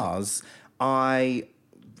 Because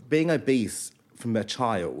being obese from a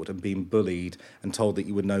child and being bullied and told that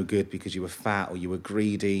you were no good because you were fat or you were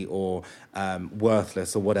greedy or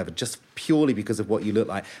worthless or whatever, just purely because of what you look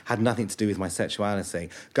like, had nothing to do with my sexuality.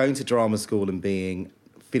 Going to drama school and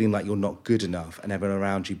feeling like you're not good enough and everyone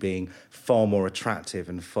around you being far more attractive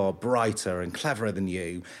and far brighter and cleverer than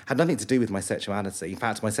you had nothing to do with my sexuality. In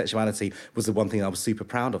fact, my sexuality was the one thing I was super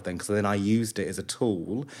proud of then, because then I used it as a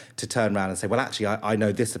tool to turn around and say, well, actually, I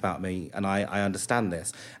know this about me and I understand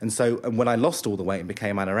this. And when I lost all the weight and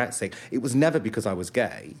became anorexic, it was never because I was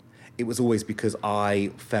gay. It was always because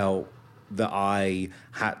I felt that I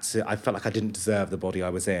felt like I didn't deserve the body I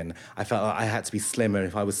was in. I felt like I had to be slimmer.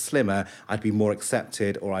 If I was slimmer, I'd be more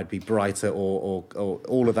accepted or I'd be brighter or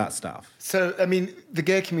all of that stuff. So, the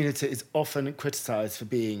gay community is often criticised for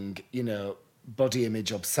being, body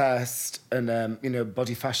image obsessed and,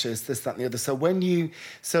 body fascist, this, that and the other.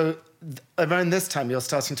 So around this time, you're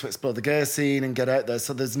starting to explore the gay scene and get out there.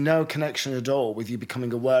 So there's no connection at all with you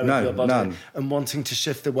becoming aware of your body none. And wanting to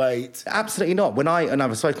shift the weight. Absolutely not.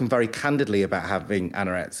 I've spoken very candidly about having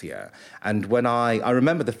anorexia. And when I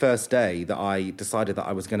remember the first day that I decided that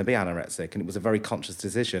I was going to be anorexic, and it was a very conscious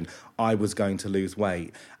decision, I was going to lose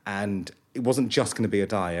weight. And it wasn't just going to be a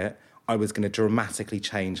diet. I was going to dramatically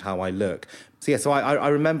change how I look. So I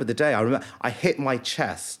remember the day. I hit my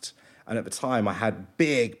chest, and at the time I had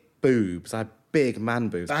big boobs. I had big man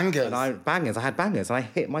boobs. Bangers. I had bangers. And I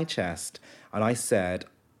hit my chest, and I said,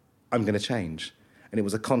 I'm going to change. And it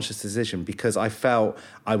was a conscious decision because I felt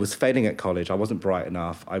I was failing at college. I wasn't bright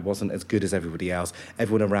enough. I wasn't as good as everybody else.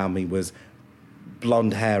 Everyone around me was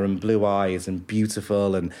blonde hair and blue eyes and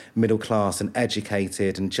beautiful and middle class and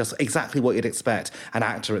educated and just exactly what you'd expect an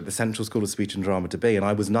actor at the Central School of Speech and Drama to be. And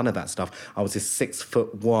I was none of that stuff. I was this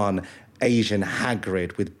 6'1" Asian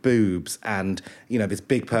Hagrid with boobs and, this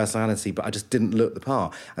big personality, but I just didn't look the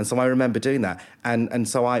part. And so I remember doing that. And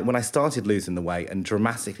so when I started losing the weight and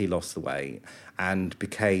dramatically lost the weight and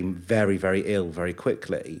became very, very ill very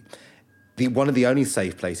quickly, one of the only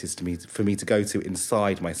safe places for me to go to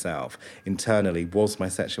inside myself, internally, was my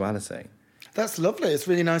sexuality. That's lovely. It's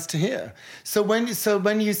really nice to hear. So when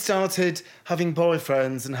you started having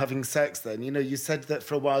boyfriends and having sex then, you said that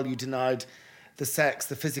for a while you denied the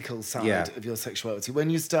physical side of your sexuality. When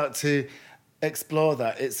you start to explore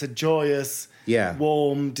that, it's a joyous,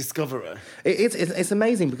 warm discovery. It's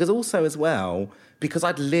amazing because also as well, because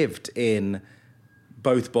I'd lived in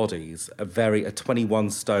both bodies, a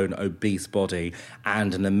 21-stone obese body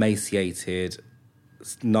and an emaciated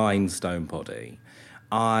 9-stone body,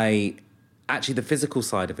 actually, the physical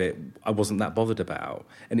side of it, I wasn't that bothered about.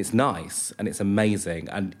 And it's nice and it's amazing.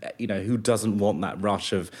 And, who doesn't want that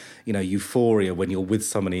rush of, euphoria when you're with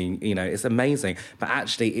somebody, it's amazing. But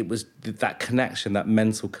actually, it was that connection, that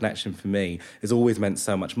mental connection for me has always meant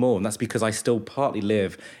so much more. And that's because I still partly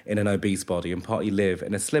live in an obese body and partly live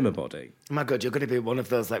in a slimmer body. Oh my God, you're going to be one of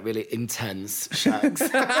those, really intense shags.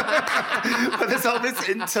 But there's all this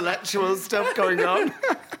intellectual stuff going on.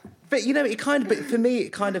 But, but for me,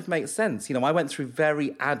 it kind of makes sense. I went through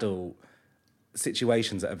very adult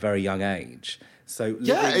situations at a very young age. So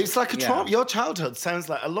it's like a trauma. Your childhood sounds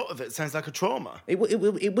like, a lot of it sounds like a trauma. It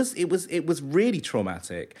was really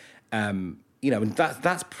traumatic. And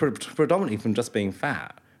that's predominantly from just being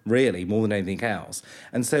fat, really, more than anything else.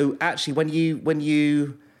 And so actually, when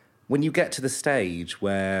you get to the stage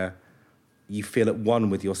where you feel at one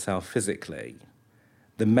with yourself physically,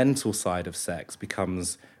 the mental side of sex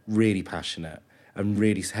becomes really passionate and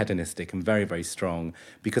really hedonistic and very, very strong,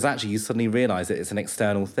 because actually you suddenly realise that it's an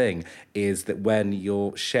external thing, is that when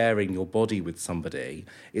you're sharing your body with somebody,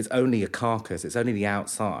 it's only a carcass, it's only the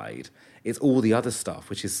outside, it's all the other stuff,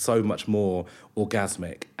 which is so much more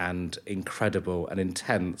orgasmic and incredible and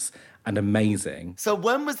intense and amazing. So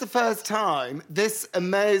when was the first time, this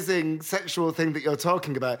amazing sexual thing that you're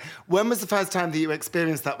talking about, when was the first time that you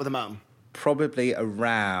experienced that with a man? Probably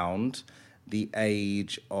around the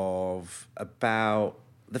age of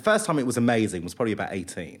the first time it was amazing was probably about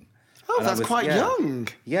 18. Oh, and that's quite young.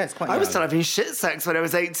 Yeah, it's quite young. I was still having shit sex when I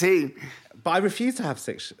was 18. But I refused to have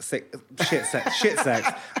shit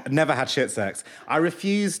sex. Never had shit sex. I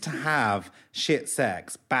refused to have shit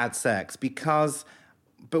sex, bad sex, because...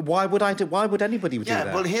 But why would anybody do that?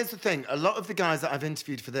 Yeah, well, here's the thing. A lot of the guys that I've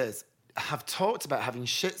interviewed for this have talked about having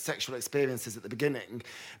shit sexual experiences at the beginning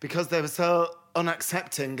because they were so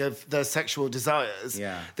unaccepting of their sexual desires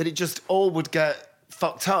that it just all would get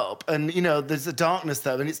fucked up. And, there's a darkness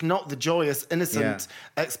there, and it's not the joyous, innocent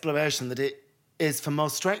exploration that it is for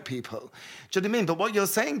most straight people. Do you know what I mean? But what you're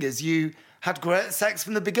saying is you had great sex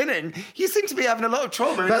from the beginning. You seem to be having a lot of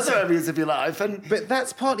trauma in other areas of your life. But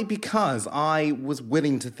that's partly because I was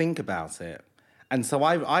willing to think about it. And so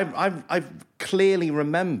I clearly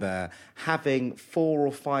remember having 4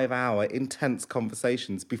 or 5 hour intense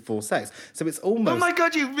conversations before sex. So it's almost... Oh my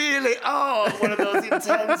God, you really are one of those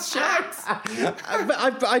intense checks.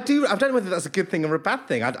 I don't know whether that's a good thing or a bad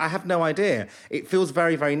thing. I have no idea. It feels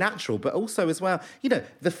very, very natural. But also as well,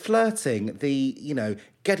 the flirting, the,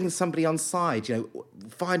 getting somebody on side,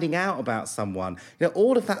 finding out about someone,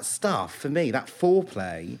 all of that stuff for me, that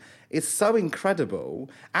foreplay... It's so incredible.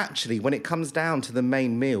 Actually, when it comes down to the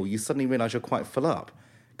main meal, you suddenly realise you're quite full up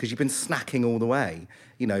because you've been snacking all the way.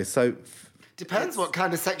 So... Depends what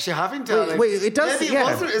kind of sex you're having, darling. Wait, it does... Maybe it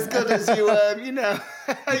wasn't as good as you,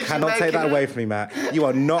 You cannot take that away from me, Matt. You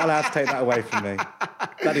are not allowed to take that away from me.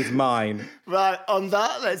 That is mine. Right, on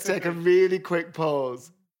that, let's take a really quick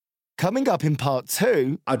pause. Coming up in part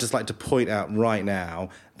 2... I'd just like to point out right now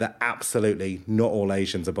that absolutely not all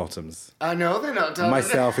Asians are bottoms. I know they're not, darling.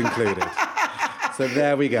 Myself included. So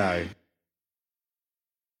there we go.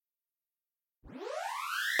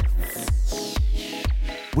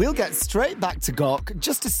 We'll get straight back to Gok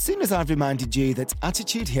just as soon as I've reminded you that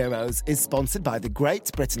Attitude Heroes is sponsored by the Great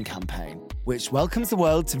Britain campaign, which welcomes the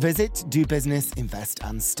world to visit, do business, invest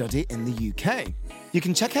and study in the UK. You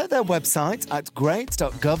can check out their website at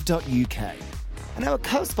great.gov.uk. And our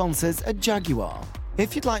co-sponsors are Jaguar.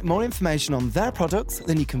 If you'd like more information on their products,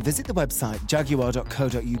 then you can visit the website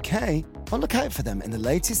jaguar.co.uk or look out for them in the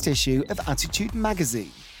latest issue of Attitude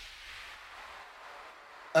magazine.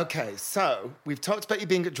 Okay, so we've talked about you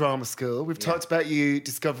being at drama school. We've talked about you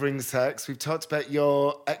discovering sex. We've talked about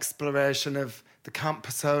your exploration of the camp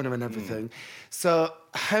persona and everything. So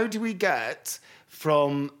how do we get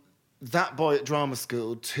from that boy at drama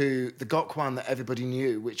school to the Gok Wan that everybody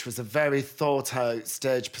knew, which was a very thought-out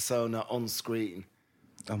stage persona on screen?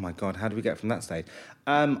 Oh, my God, how do we get from that stage?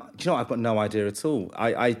 Do you know what? I've got no idea at all.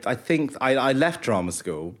 I think I left drama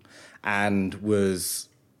school and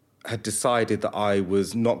had decided that I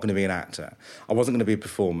was not going to be an actor. I wasn't going to be a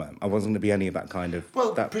performer. I wasn't going to be any of that kind of...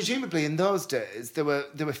 Well, presumably in those days, there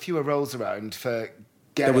were fewer roles around for...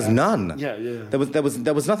 There was none. Yeah. There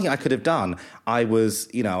was nothing I could have done. I was,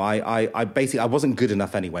 I basically, I wasn't good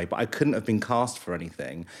enough anyway, but I couldn't have been cast for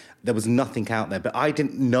anything. There was nothing out there, but I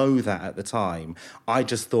didn't know that at the time. I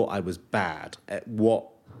just thought I was bad at what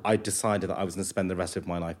I decided that I was going to spend the rest of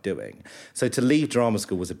my life doing. So to leave drama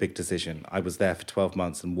school was a big decision. I was there for 12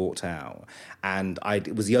 months and walked out. And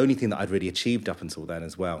it was the only thing that I'd really achieved up until then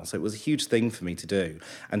as well. So it was a huge thing for me to do.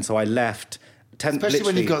 And so I left... Especially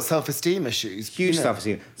when you've got self-esteem issues. Huge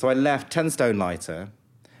self-esteem. So I left 10 stone lighter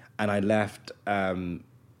and I left...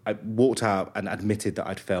 I walked out and admitted that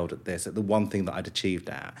I'd failed at this, at the one thing that I'd achieved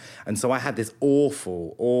at. And so I had this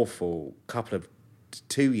awful couple of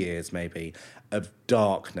 2 years maybe of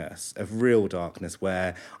darkness, of real darkness,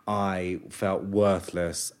 where I felt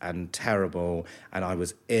worthless and terrible and I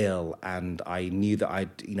was ill and I knew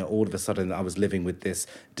that all of a sudden I was living with this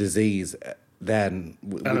disease then,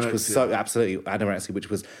 which Anorexia. was so absolutely anorexia, which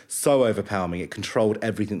was so overwhelming. It controlled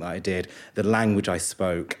everything that I did, the language I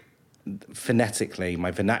spoke, phonetically, my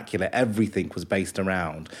vernacular, everything was based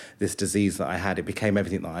around this disease that I had. It became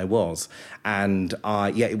everything that I was. And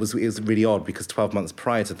it was really odd because 12 months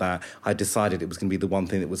prior to that, I decided it was going to be the one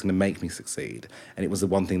thing that was going to make me succeed. And it was the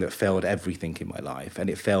one thing that failed everything in my life. And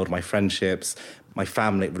it failed my friendships, my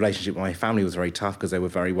family, relationship with my family was very tough because they were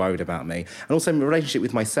very worried about me. And also my relationship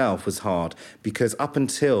with myself was hard because up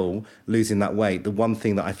until losing that weight, the one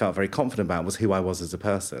thing that I felt very confident about was who I was as a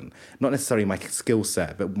person. Not necessarily my skill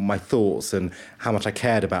set, but my thoughts and how much I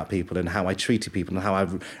cared about people and how I treated people and how I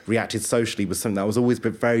reacted socially was something that I was always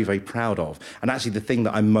very, very proud of. And actually the thing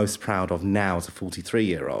that I'm most proud of now as a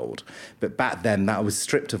 43-year-old. But back then, that I was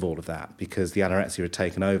stripped of all of that because the anorexia had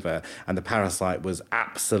taken over and the parasite was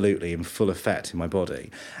absolutely in full effect in my body.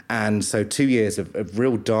 And so 2 years of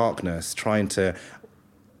real darkness, trying to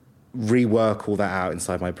rework all that out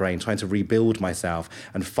inside my brain, trying to rebuild myself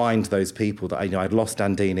and find those people that I'd lost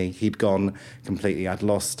Dandini, he'd gone completely. I'd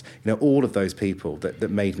lost, all of those people that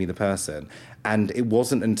made me the person. And it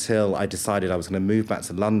wasn't until I decided I was going to move back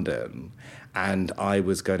to London and I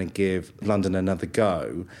was going to give London another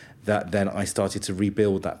go that then I started to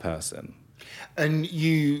rebuild that person. And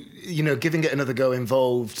giving it another go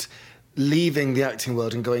involved leaving the acting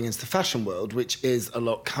world and going into the fashion world, which is a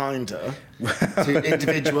lot kinder to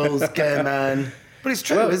individuals, gay men. But it's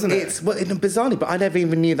true, isn't it? Bizarrely, but I never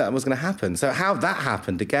even knew that was going to happen. So how that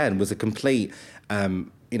happened, again, was a complete,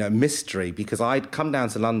 mystery, because I'd come down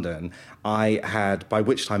to London, I had, by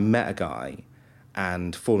which time, met a guy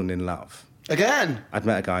and fallen in love. Again? I'd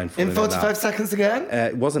met a guy and fallen in love. In 45 seconds again?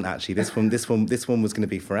 It wasn't actually. This one was going to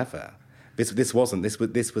be forever. This wasn't.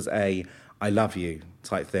 This was a I love you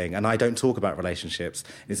type thing. And I don't talk about relationships.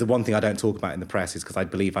 It's the one thing I don't talk about in the press is because I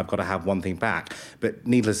believe I've got to have one thing back. But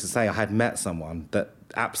needless to say, I had met someone that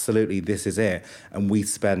absolutely this is it. And we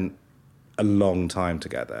spent a long time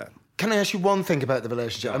together. Can I ask you one thing about the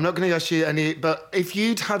relationship? I'm not going to ask you any, but if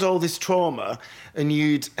you'd had all this trauma and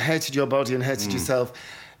you'd hated your body and hated yourself,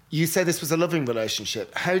 you say this was a loving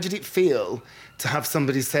relationship. How did it feel to have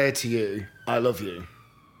somebody say to you, I love you?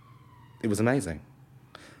 It was amazing.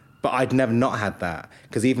 But I'd never not had that.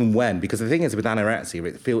 Because the thing is with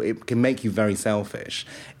anorexia, it can make you very selfish,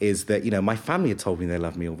 is that, my family had told me they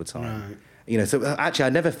loved me all the time. Right. So actually I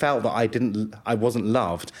never felt that I wasn't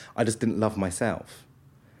loved, I just didn't love myself.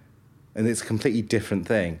 And it's a completely different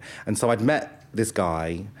thing. And so I'd met this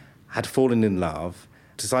guy, had fallen in love,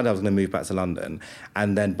 decided I was going to move back to London,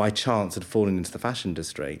 and then by chance had fallen into the fashion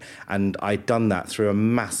industry. And I'd done that through a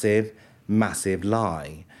massive, massive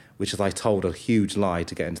lie, which is I told a huge lie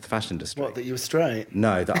to get into the fashion industry. What, that you were straight?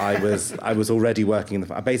 No, that I was already working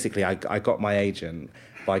in basically, I got my agent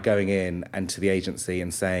by going in and to the agency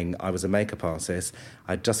and saying I was a makeup artist.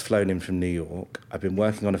 I'd just flown in from New York. I'd been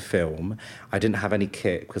working on a film. I didn't have any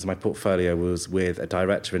kit because my portfolio was with a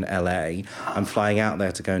director in LA. I'm flying out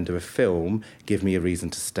there to go and do a film. Give me a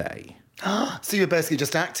reason to stay. So you were basically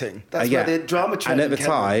just acting? That's where the drama training And at the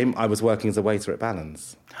time, I was working as a waiter at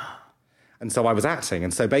Balance. And so I was acting.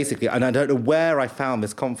 And so basically, and I don't know where I found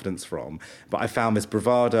this confidence from, but I found this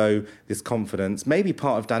bravado, this confidence, maybe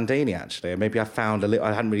part of Dandini, actually. Maybe I found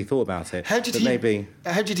I hadn't really thought about it. How did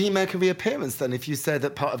he make a reappearance then, if you say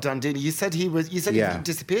that part of Dandini? You said he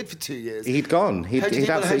disappeared for 2 years. He'd gone. He'd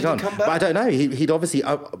absolutely gone. But I don't know. He'd obviously,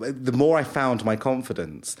 the more I found my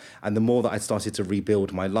confidence and the more that I started to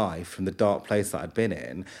rebuild my life from the dark place that I'd been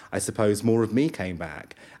in, I suppose more of me came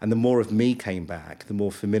back. And the more of me came back, the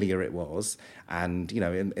more familiar it was. And,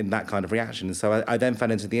 in that kind of reaction. And so I then fell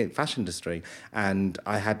into the fashion industry and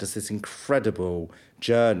I had this incredible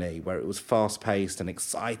journey where it was fast-paced and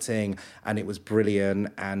exciting and it was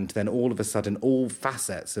brilliant, and then all of a sudden all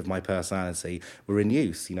facets of my personality were in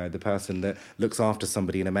use. The person that looks after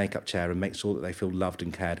somebody in a makeup chair and makes sure that they feel loved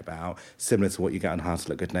and cared about, similar to what you get on How to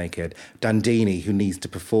Look Good Naked. Dandini, who needs to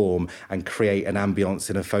perform and create an ambience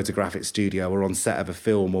in a photographic studio or on set of a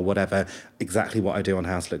film or whatever, exactly what I do on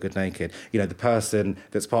How to Look Good Naked. The person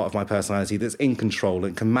that's part of my personality that's in control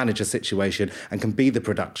and can manage a situation and can be the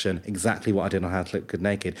production, exactly what I did on How to Look Good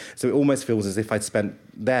Naked. So it almost feels as if I'd spent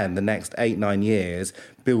then the next 8-9 years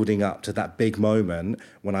building up to that big moment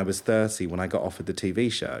when I was 30, when I got offered the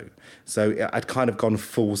TV show. So I'd kind of gone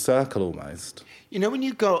full circle almost. When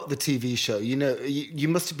you got the TV show, you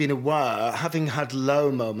must have been aware, having had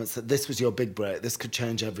low moments, that this was your big break, this could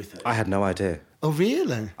change everything. I had no idea. Oh,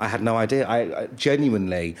 really? I had no idea. I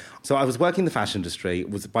genuinely... So I was working in the fashion industry,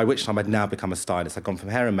 by which time I'd now become a stylist. I'd gone from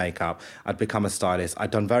hair and makeup, I'd become a stylist.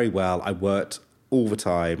 I'd done very well. I worked all the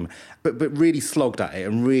time, but really slogged at it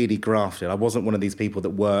and really grafted. I wasn't one of these people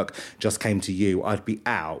that work just came to you. I'd be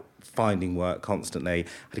out finding work constantly. I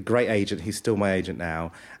had a great agent who's still my agent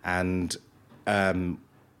now, and it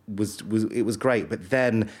was great. But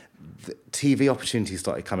then the TV opportunities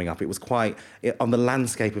started coming up. It was on the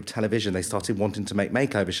landscape of television, they started wanting to make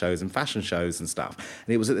makeover shows and fashion shows and stuff.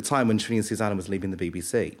 And it was at the time when Trini and Susanna was leaving the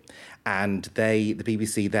BBC. And the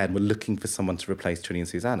BBC then were looking for someone to replace Trini and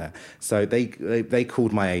Susanna. So they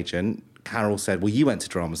called my agent. Carol said, well, you went to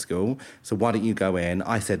drama school, so why don't you go in?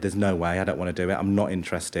 I said, there's no way, I don't want to do it, I'm not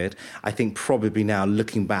interested. I think probably now,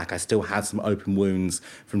 looking back, I still had some open wounds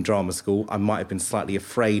from drama school. I might have been slightly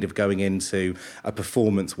afraid of going into a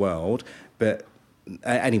performance world, but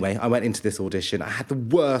anyway, I went into this audition. I had the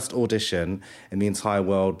worst audition in the entire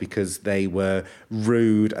world because they were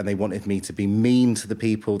rude and they wanted me to be mean to the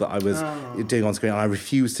people that I was doing on screen, and I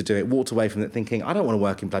refused to do it. Walked away from it thinking, I don't want to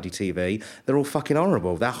work in bloody TV. They're all fucking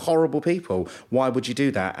horrible. They're horrible people. Why would you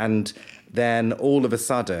do that? And then all of a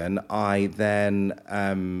sudden, I then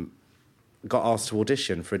got asked to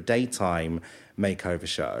audition for a daytime makeover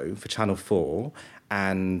show for Channel 4,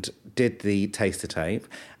 and did the taster tape,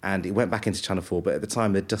 and it went back into Channel 4, but at the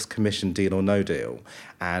time they'd just commissioned Deal or No Deal,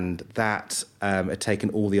 and that had taken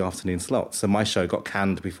all the afternoon slots, so my show got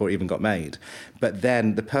canned before it even got made. But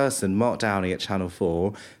then the person, Mark Downey at Channel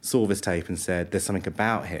 4, saw this tape and said there's something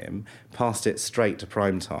about him, passed it straight to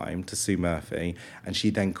prime time to Sue Murphy, and she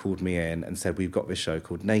then called me in and said, we've got this show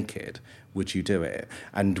called Naked, would you do it?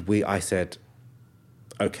 And I said,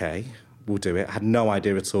 okay, we'll do it. I had no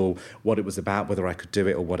idea at all what it was about, whether I could do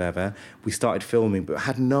it or whatever. We started filming, but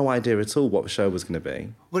had no idea at all what the show was going to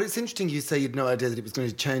be. Well, it's interesting you say you had no idea that it was going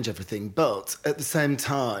to change everything, but at the same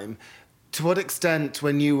time, to what extent,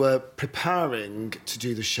 when you were preparing to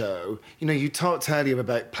do the show, you talked earlier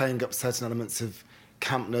about playing up certain elements of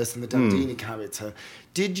campness and the Dandini character.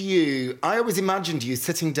 I always imagined you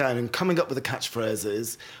sitting down and coming up with the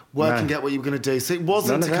catchphrases, working out what you were going to do. So it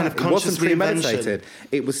wasn't a kind of conscious reinvention. It wasn't premeditated.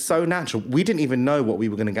 It was so natural. We didn't even know what we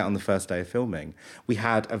were going to get on the first day of filming. We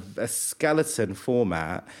had a skeleton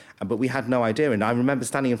format, but we had no idea. And I remember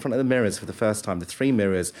standing in front of the mirrors for the first time, the 3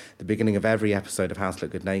 mirrors, the beginning of every episode of House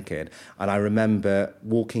Look Good Naked. And I remember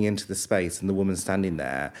walking into the space and the woman standing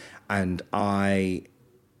there, and I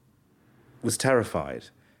was terrified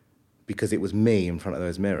because it was me in front of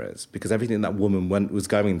those mirrors, because everything that woman was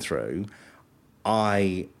going through,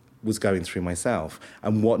 I was going through myself.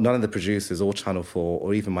 And what none of the producers or Channel 4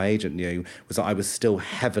 or even my agent knew was that I was still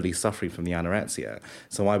heavily suffering from the anorexia.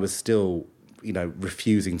 So I was still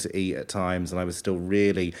refusing to eat at times, and I was still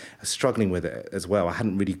really struggling with it as well. I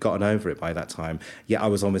hadn't really gotten over it by that time. Yet I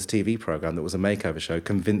was on this TV programme that was a makeover show,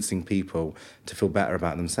 convincing people to feel better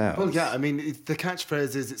about themselves. Well, yeah, I mean, the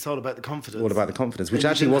catchphrase is, it's all about the confidence. All about the confidence, which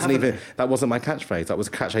actually that wasn't my catchphrase. That was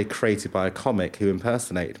a catchphrase created by a comic who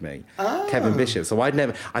impersonated me, Kevin Bishop. So I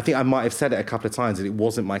think I might have said it a couple of times, and it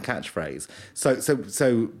wasn't my catchphrase.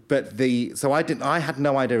 I had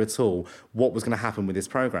no idea at all what was going to happen with this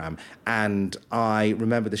programme. And I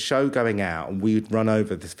remember the show going out, and we'd run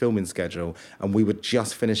over this filming schedule, and we were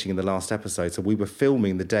just finishing in the last episode. So we were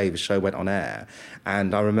filming the day the show went on air.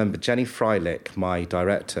 And I remember Jenny Freilich, my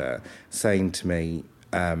director, saying to me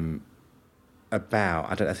I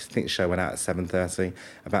think the show went out at 7:30,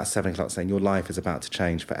 about 7 o'clock, saying, your life is about to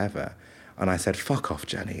change forever. And I said, fuck off,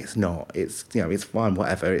 Jenny, it's not. It's fine,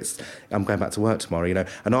 whatever. I'm going back to work tomorrow,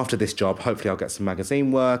 And after this job, hopefully I'll get some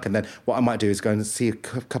magazine work. And then what I might do is go and see a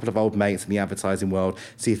couple of old mates in the advertising world,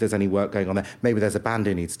 see if there's any work going on there. Maybe there's a band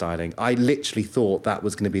who needs styling. I literally thought that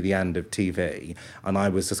was going to be the end of TV. And I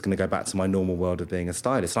was just going to go back to my normal world of being a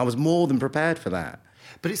stylist. And I was more than prepared for that.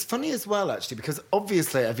 But it's funny as well, actually, because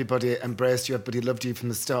obviously everybody embraced you, everybody loved you from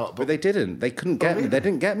the start. But they didn't. They couldn't get me. They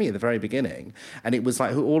didn't get me at the very beginning. And it was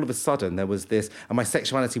like all of a sudden there was this, and my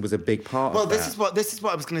sexuality was a big part of that. Well, this is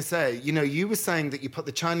what I was going to say. You were saying that you put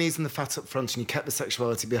the Chinese and the fat up front and you kept the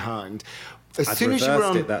sexuality behind. As soon as you were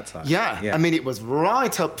on it that time. Yeah. I mean, it was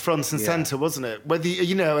right up front and centre, wasn't it?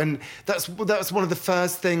 And that's one of the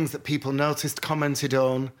first things that people noticed, commented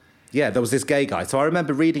on. Yeah, there was this gay guy. So I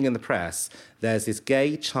remember reading in the press, there's this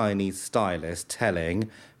gay Chinese stylist telling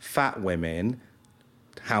fat women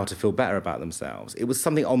how to feel better about themselves. It was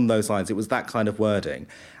something on those lines. It was that kind of wording.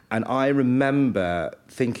 And I remember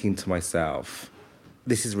thinking to myself,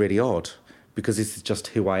 this is really odd, because this is just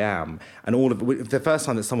who I am. And the first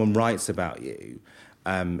time that someone writes about you,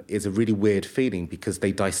 is a really weird feeling because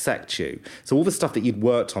they dissect you. So all the stuff that you'd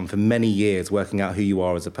worked on for many years, working out who you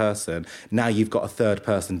are as a person, now you've got a third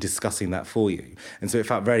person discussing that for you. And so it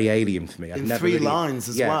felt very alien for me. In 3 lines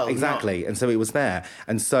as well. Yeah, exactly. And so it was there.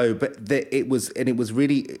 And so, it was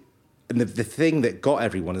really the thing that got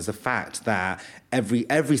everyone is the fact that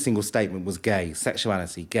every single statement was gay,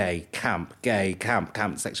 sexuality, camp,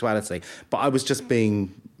 sexuality. But I was just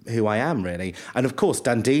being who I am, really. And of course,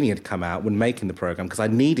 Dandini had come out when making the programme because I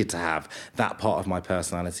needed to have that part of my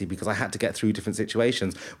personality because I had to get through different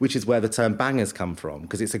situations, which is where the term bangers come from,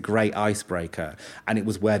 because it's a great icebreaker. And it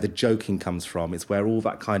was where the joking comes from. It's where all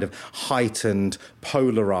that kind of heightened,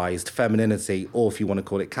 polarised femininity, or if you want to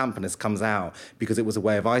call it campiness, comes out, because it was a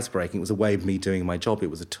way of icebreaking. It was a way of me doing my job. It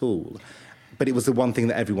was a tool. But it was the one thing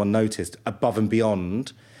that everyone noticed above and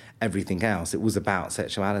beyond everything else. It was about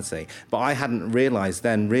sexuality. But I hadn't realised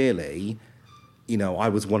then, really, you know, I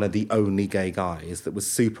was one of the only gay guys that was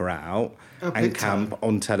super out and camp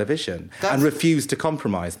on television and refused to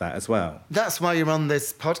compromise that as well. That's why you're on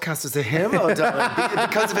this podcast as a hero, darling,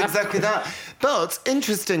 because of exactly that. But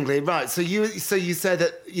interestingly, right, so you say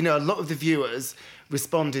that, you know, a lot of the viewers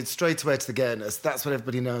responded straight away to the gayness. That's what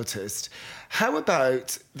everybody noticed. How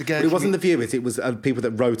about the gay... But it wasn't the viewers, it was people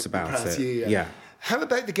that wrote about it. Yeah. How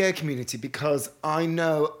about the gay community? Because I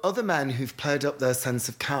know other men who've played up their sense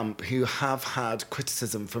of camp who have had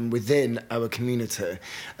criticism from within our community.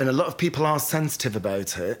 And a lot of people are sensitive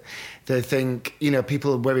about it. They think, you know,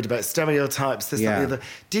 people are worried about stereotypes, this, that, the other.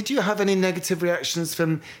 Did you have any negative reactions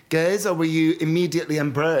from gays, or were you immediately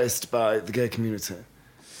embraced by the gay community?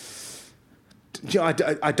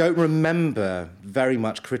 I don't remember very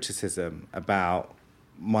much criticism about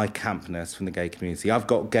my campness from the gay community. I've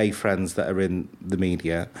got gay friends that are in the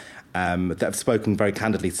media that have spoken very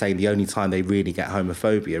candidly, saying the only time they really get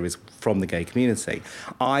homophobia is from the gay community.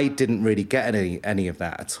 I didn't really get any of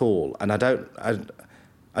that at all, and I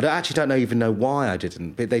don't even know why I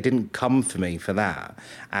didn't. But they didn't come for me for that,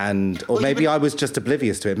 or maybe I was just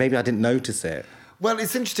oblivious to it. Maybe I didn't notice it. Well,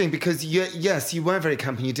 it's interesting because, yes, you were very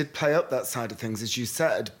campy. You did play up that side of things, as you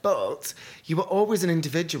said, but you were always an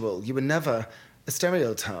individual. You were never a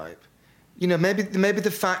stereotype. You know, maybe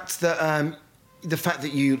the fact that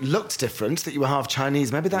you looked different, that you were half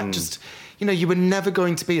Chinese, maybe that just, you know, you were never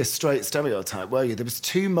going to be a straight stereotype, were you? There was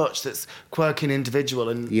too much that's quirky and individual.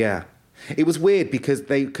 And yeah, it was weird because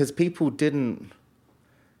people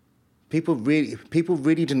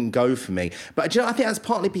really didn't go for me. But you know, I think that's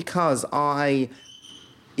partly because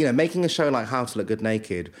making a show like How to Look Good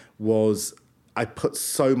Naked I put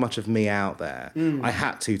so much of me out there. I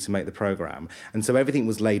had to make the programme. And so everything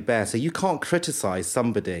was laid bare. So you can't criticise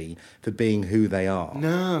somebody for being who they are.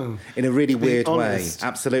 No. In a really weird honest. way.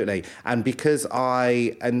 Absolutely. And because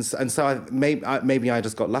maybe I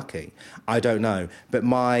just got lucky. I don't know. But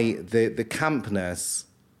the campness,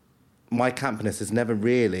 my campness has never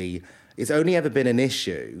really... It's only ever been an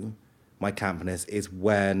issue, my campness, is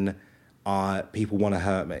when people want to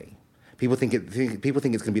hurt me. People think it's going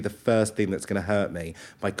to be the first thing that's going to hurt me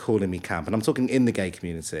by calling me camp. And I'm talking in the gay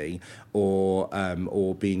community or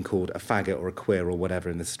being called a faggot or a queer or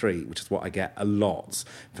whatever in the street, which is what I get a lot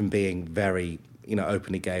from being very, you know,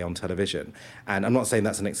 openly gay on television. And I'm not saying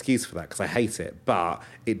that's an excuse for that because I hate it, but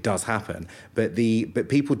it does happen. But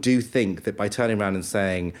people do think that by turning around and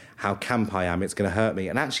saying how camp I am, it's going to hurt me.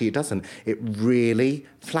 And actually it doesn't. It really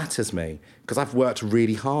flatters me because I've worked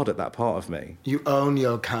really hard at that part of me. You own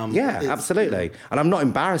your camp. Yeah, absolutely. And I'm not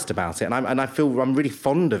embarrassed about it. And I feel I'm really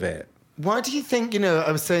fond of it. Why do you think, you know,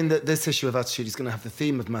 I was saying that this issue of Attitude is going to have the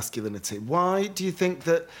theme of masculinity. Why do you think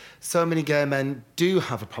that so many gay men do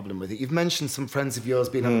have a problem with it? You've mentioned some friends of yours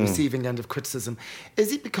being on the receiving end of criticism.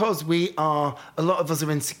 Is it because a lot of us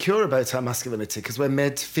are insecure about our masculinity because we're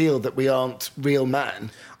made to feel that we aren't real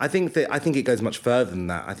men? I think it goes much further than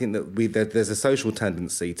that. I think that there's a social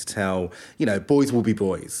tendency to tell, you know, boys will be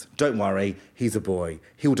boys. Don't worry, he's a boy.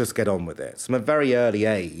 He'll just get on with it. So from a very early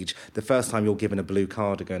age, the first time you're given a blue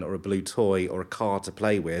cardigan or a blue toy or a car to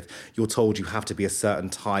play with, you're told you have to be a certain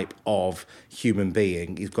type of human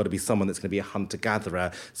being. You've got to be someone that's going to be a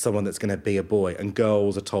hunter-gatherer, someone that's going to be a boy. And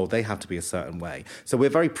girls are told they have to be a certain way. So we're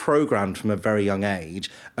very programmed from a very young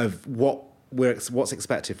age of what's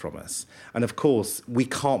expected from us. And of course, we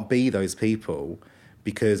can't be those people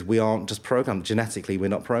because we aren't just programmed. Genetically, we're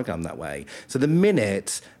not programmed that way. So the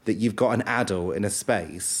minute that you've got an adult in a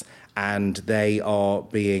space and they are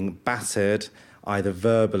being battered, either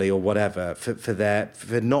verbally or whatever,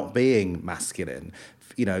 for not being masculine,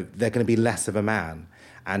 you know, they're going to be less of a man.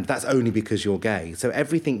 And that's only because you're gay. So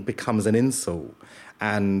everything becomes an insult.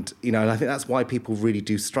 And, you know, and I think that's why people really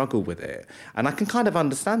do struggle with it. And I can kind of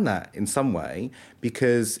understand that in some way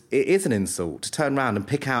because it is an insult to turn around and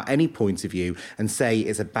pick out any point of view and say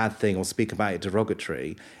it's a bad thing or speak about it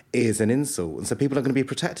derogatory is an insult. And so people are going to be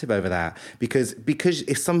protective over that because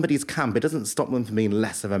if somebody's camp, it doesn't stop them from being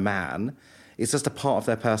less of a man. It's just a part of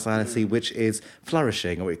their personality which is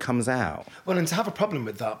flourishing, or it comes out. Well, and to have a problem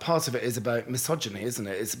with that, part of it is about misogyny, isn't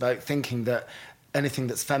it? It's about thinking that anything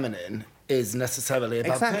that's feminine is necessarily a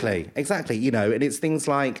bad thing. Exactly. You know, and it's things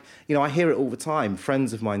like, you know, I hear it all the time.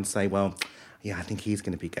 Friends of mine say, well, yeah, I think he's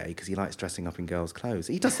going to be gay because he likes dressing up in girls' clothes.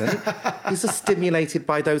 He doesn't. He's just stimulated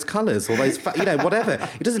by those colours or those, you know, whatever.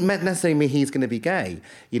 It doesn't necessarily mean he's going to be gay,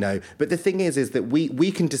 you know. But the thing is that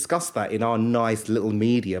we can discuss that in our nice little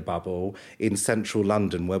media bubble in central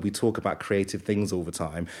London where we talk about creative things all the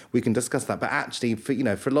time. We can discuss that. But actually,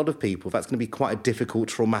 for a lot of people, that's going to be quite a difficult,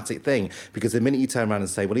 traumatic thing because the minute you turn around and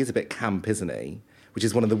say, well, he's a bit camp, isn't he? Which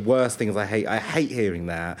is one of the worst things I hate. I hate hearing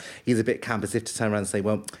that. He's a bit camp, as if to turn around and say,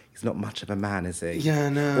 well, he's not much of a man, is he? Yeah,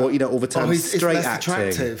 no. Or, you know, all the time straight less acting.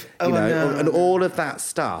 attractive. You know, and all of that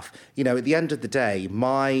stuff. You know, at the end of the day,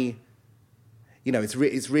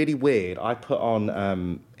 it's really weird. I put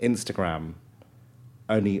on Instagram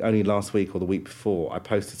only last week or the week before, I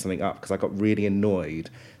posted something up because I got really annoyed.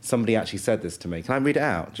 Somebody actually said this to me. Can I read it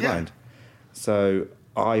out? Do you mind? So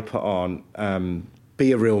I put on...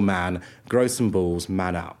 be a real man, grow some balls,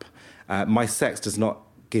 man up. My sex does not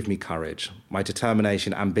give me courage. My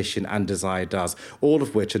determination, ambition and desire does, all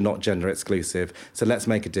of which are not gender exclusive. So let's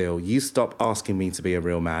make a deal. You stop asking me to be a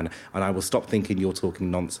real man and I will stop thinking you're talking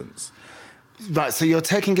nonsense. Right, so you're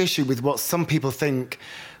taking issue with what some people think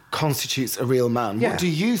constitutes a real man. Yeah. What do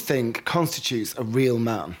you think constitutes a real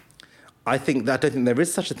man? I don't think there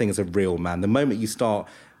is such a thing as a real man. The moment you start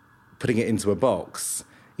putting it into a box,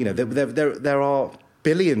 you know, there are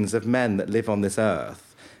billions of men that live on this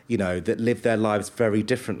earth, you know, that live their lives very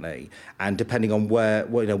differently, and depending on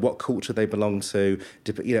what culture they belong to,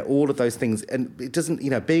 you know, all of those things. And it doesn't, you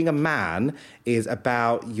know, being a man is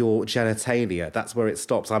about your genitalia. That's where it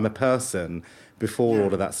stops. I'm a person before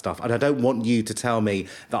all of that stuff, and I don't want you to tell me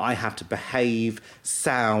that I have to behave,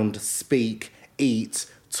 sound, speak, eat,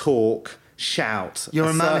 talk, shout. You're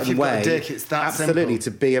a man if you've got a dick. It's that absolutely simple.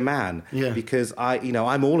 To be a man. Yeah. Because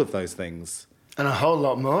I'm all of those things. And a whole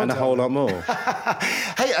lot more. And a whole lot more.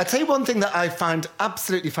 Hey, I'll tell you one thing that I find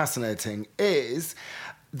absolutely fascinating is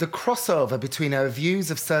the crossover between our views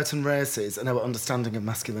of certain races and our understanding of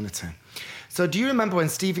masculinity. So do you remember when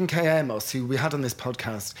Stephen K. Amos, who we had on this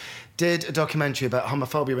podcast, did a documentary about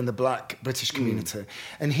homophobia in the black British community?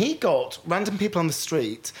 And he got random people on the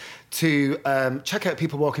street to check out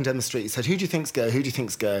people walking down the street. He said, who do you think's gay? Who do you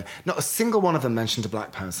think's gay? Not a single one of them mentioned a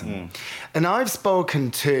black person. And I've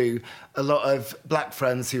spoken to a lot of black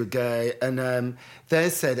friends who are gay, and they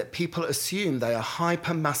say that people assume they are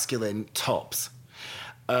hyper-masculine tops.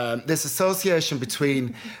 This association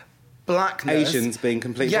between blackness... Asians being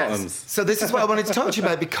complete bottoms. So this is what I wanted to talk to you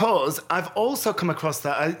about, because I've also come across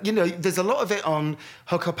that. There's a lot of it on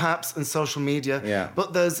hookup apps and social media,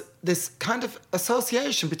 but there's this kind of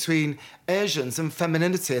association between Asians and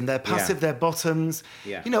femininity, and they're passive, they're bottoms.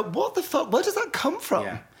 Yeah. You know, what the fuck? Where does that come from?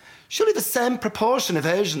 Yeah. Surely the same proportion of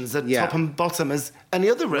Asians are top and bottom as any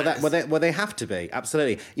other race. Well, they have to be,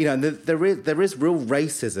 absolutely. You know, and there is real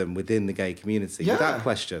racism within the gay community, without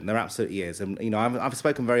question. There absolutely is. And, you know, I've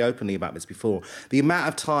spoken very openly about this before. The amount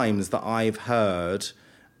of times that I've heard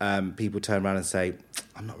people turn around and say,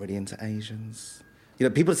 I'm not really into Asians. You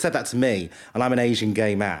know, people have said that to me, and I'm an Asian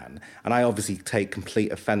gay man, and I obviously take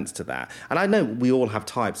complete offence to that. And I know we all have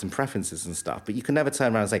types and preferences and stuff, but you can never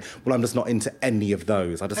turn around and say, well, I'm just not into any of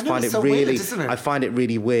those. I find it really weird, isn't it? I find it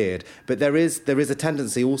really weird. But there is a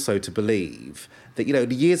tendency also to believe that, you know,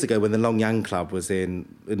 years ago when the Long Yang Club was in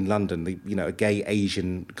London, a gay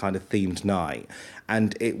Asian kind of themed night,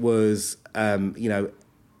 and it was, the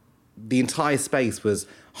entire space was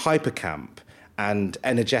hyper camp and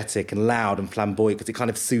energetic and loud and flamboyant because it kind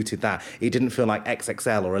of suited that. It didn't feel like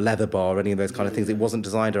XXL or a leather bar or any of those kind of things. It wasn't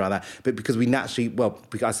designed around that. But because we naturally,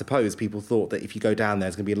 I suppose people thought that if you go down there,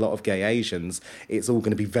 there's going to be a lot of gay Asians. It's all going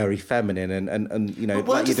to be very feminine and you know, but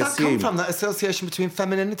where like does you'd that assume. come from, that association between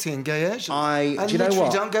femininity and gay Asians? I do you know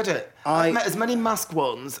what? Don't get it. I've met as many masked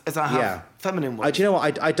ones as I have feminine ones. Do you know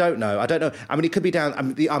what? I don't know. I mean, it could be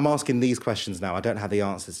down... I'm asking these questions now. I don't have the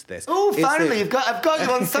answers to this. Oh, finally, I've got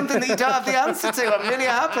you on something that you don't have the answer to. I'm really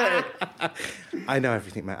happy. I know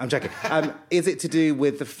everything, man. I'm joking. Is it to do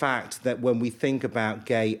with the fact that when we think about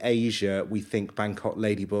gay Asia, we think Bangkok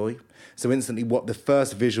ladyboy? So instantly, what the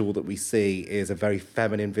first visual that we see is a very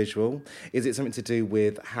feminine visual. Is it something to do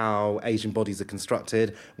with how Asian bodies are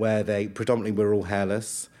constructed, where predominantly we're all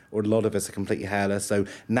hairless? Or a lot of us are completely hairless, so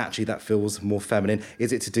naturally that feels more feminine.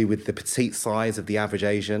 Is it to do with the petite size of the average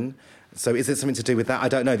Asian? So is it something to do with that? I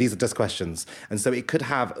don't know. These are just questions. And so it could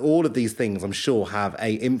have, all of these things, I'm sure, have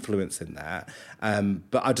a influence in that.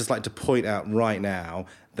 But I'd just like to point out right now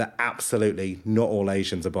that absolutely not all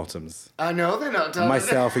Asians are bottoms. I know they're not.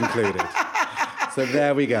 Myself included. So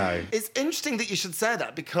there we go. It's interesting that you should say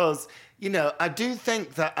that because, I do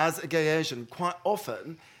think that as a gay Asian, quite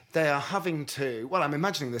often they are having to, well, I'm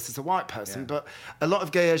imagining this as a white person, but a lot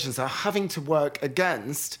of gay Asians are having to work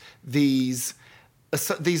against these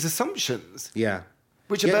assumptions. Yeah.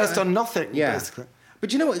 Which are based on nothing, basically.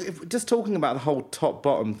 But you know what, just talking about the whole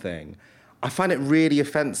top-bottom thing, I find it really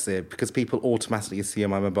offensive because people automatically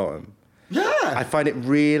assume I'm a bottom. Yeah. I find it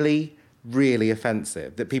really, really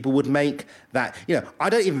offensive that people would make that, I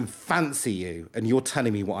don't even fancy you and you're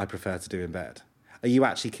telling me what I prefer to do in bed. Are you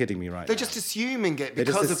actually kidding me right now? They're just assuming it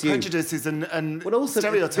because of prejudices and well, also,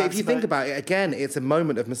 stereotypes. But if you think about it, again, it's a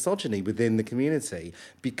moment of misogyny within the community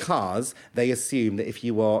because they assume that if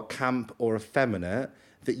you are camp or effeminate,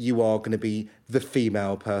 that you are going to be the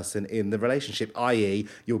female person in the relationship, i.e.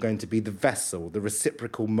 you're going to be the vessel, the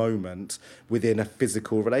reciprocal moment within a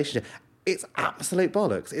physical relationship. It's absolute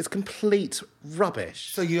bollocks. It's complete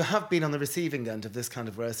rubbish. So you have been on the receiving end of this kind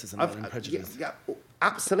of racism and prejudice? Yeah,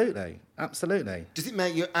 absolutely. Absolutely. Does it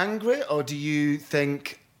make you angry, or do you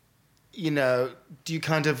think, do you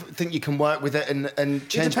kind of think you can work with it and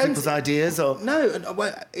change people's ideas? Or No,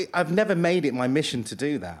 I've never made it my mission to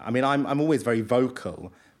do that. I mean, I'm always very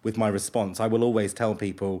vocal with my response. I will always tell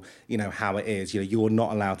people, how it is. You're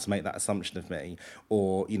not allowed to make that assumption of me,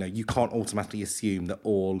 or you can't automatically assume that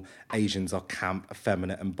all Asians are camp,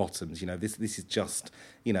 effeminate, and bottoms. This is just,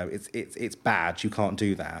 it's bad. You can't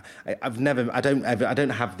do that. I don't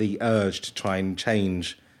have the urge to try and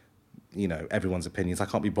change, everyone's opinions. I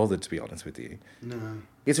can't be bothered, to be honest with you. No.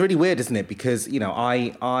 It's really weird, isn't it? Because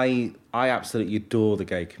I absolutely adore the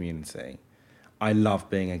gay community. I love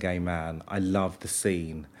being a gay man. I love the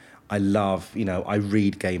scene. I love, I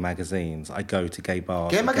read gay magazines. I go to gay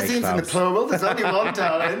bars. Gay magazines in the plural? There's only one,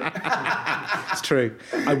 darling. It's true.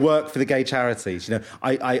 I work for the gay charities.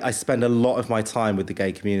 I spend a lot of my time with the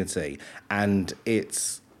gay community, and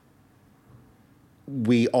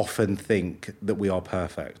we often think that we are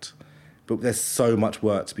perfect. But there's so much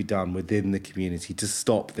work to be done within the community to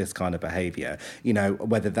stop this kind of behaviour.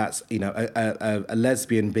 Whether that's, a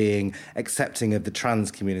lesbian being accepting of the trans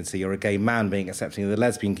community or a gay man being accepting of the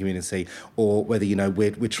lesbian community, or whether,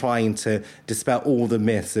 we're trying to dispel all the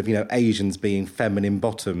myths of, Asians being feminine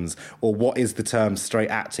bottoms, or what is the term straight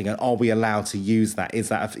acting, and are we allowed to use that? Is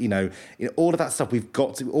that, all of that stuff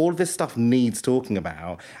all of this stuff needs talking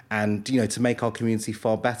about, and, to make our community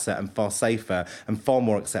far better and far safer and far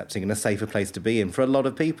more accepting and a safer place to be in for a lot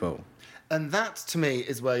of people. And that, to me,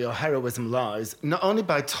 is where your heroism lies. Not only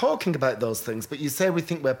by talking about those things, but you say we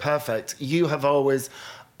think we're perfect. You have always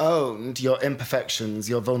owned your imperfections,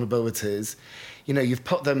 your vulnerabilities. You've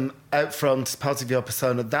put them out front as part of your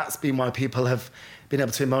persona. That's been why people have been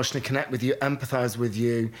able to emotionally connect with you, empathise with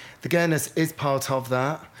you. The gayness is part of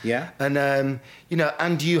that. Yeah. And,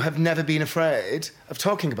 and you have never been afraid of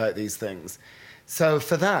talking about these things. So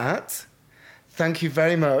for that, thank you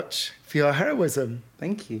very much for your heroism.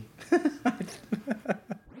 Thank you.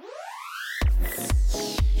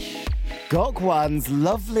 Gok Wan's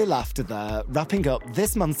lovely laughter there, wrapping up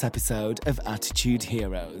this month's episode of Attitude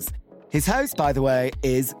Heroes. His house, by the way,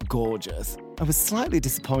 is gorgeous. I was slightly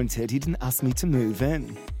disappointed he didn't ask me to move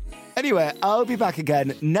in. Anyway, I'll be back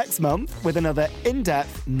again next month with another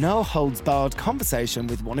in-depth, no-holds-barred conversation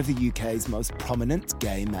with one of the UK's most prominent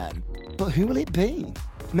gay men. But who will it be?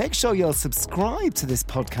 Make sure you're subscribed to this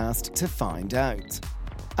podcast to find out.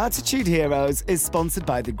 Attitude Heroes is sponsored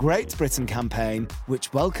by the Great Britain campaign,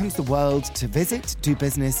 which welcomes the world to visit, do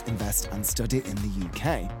business, invest and study in the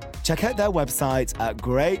UK. Check out their website at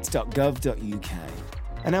great.gov.uk.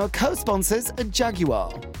 And our co-sponsors are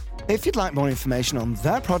Jaguar. If you'd like more information on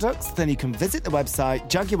their products, then you can visit the website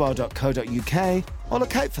jaguar.co.uk or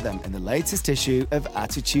look out for them in the latest issue of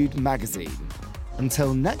Attitude magazine.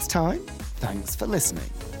 Until next time, thanks for listening.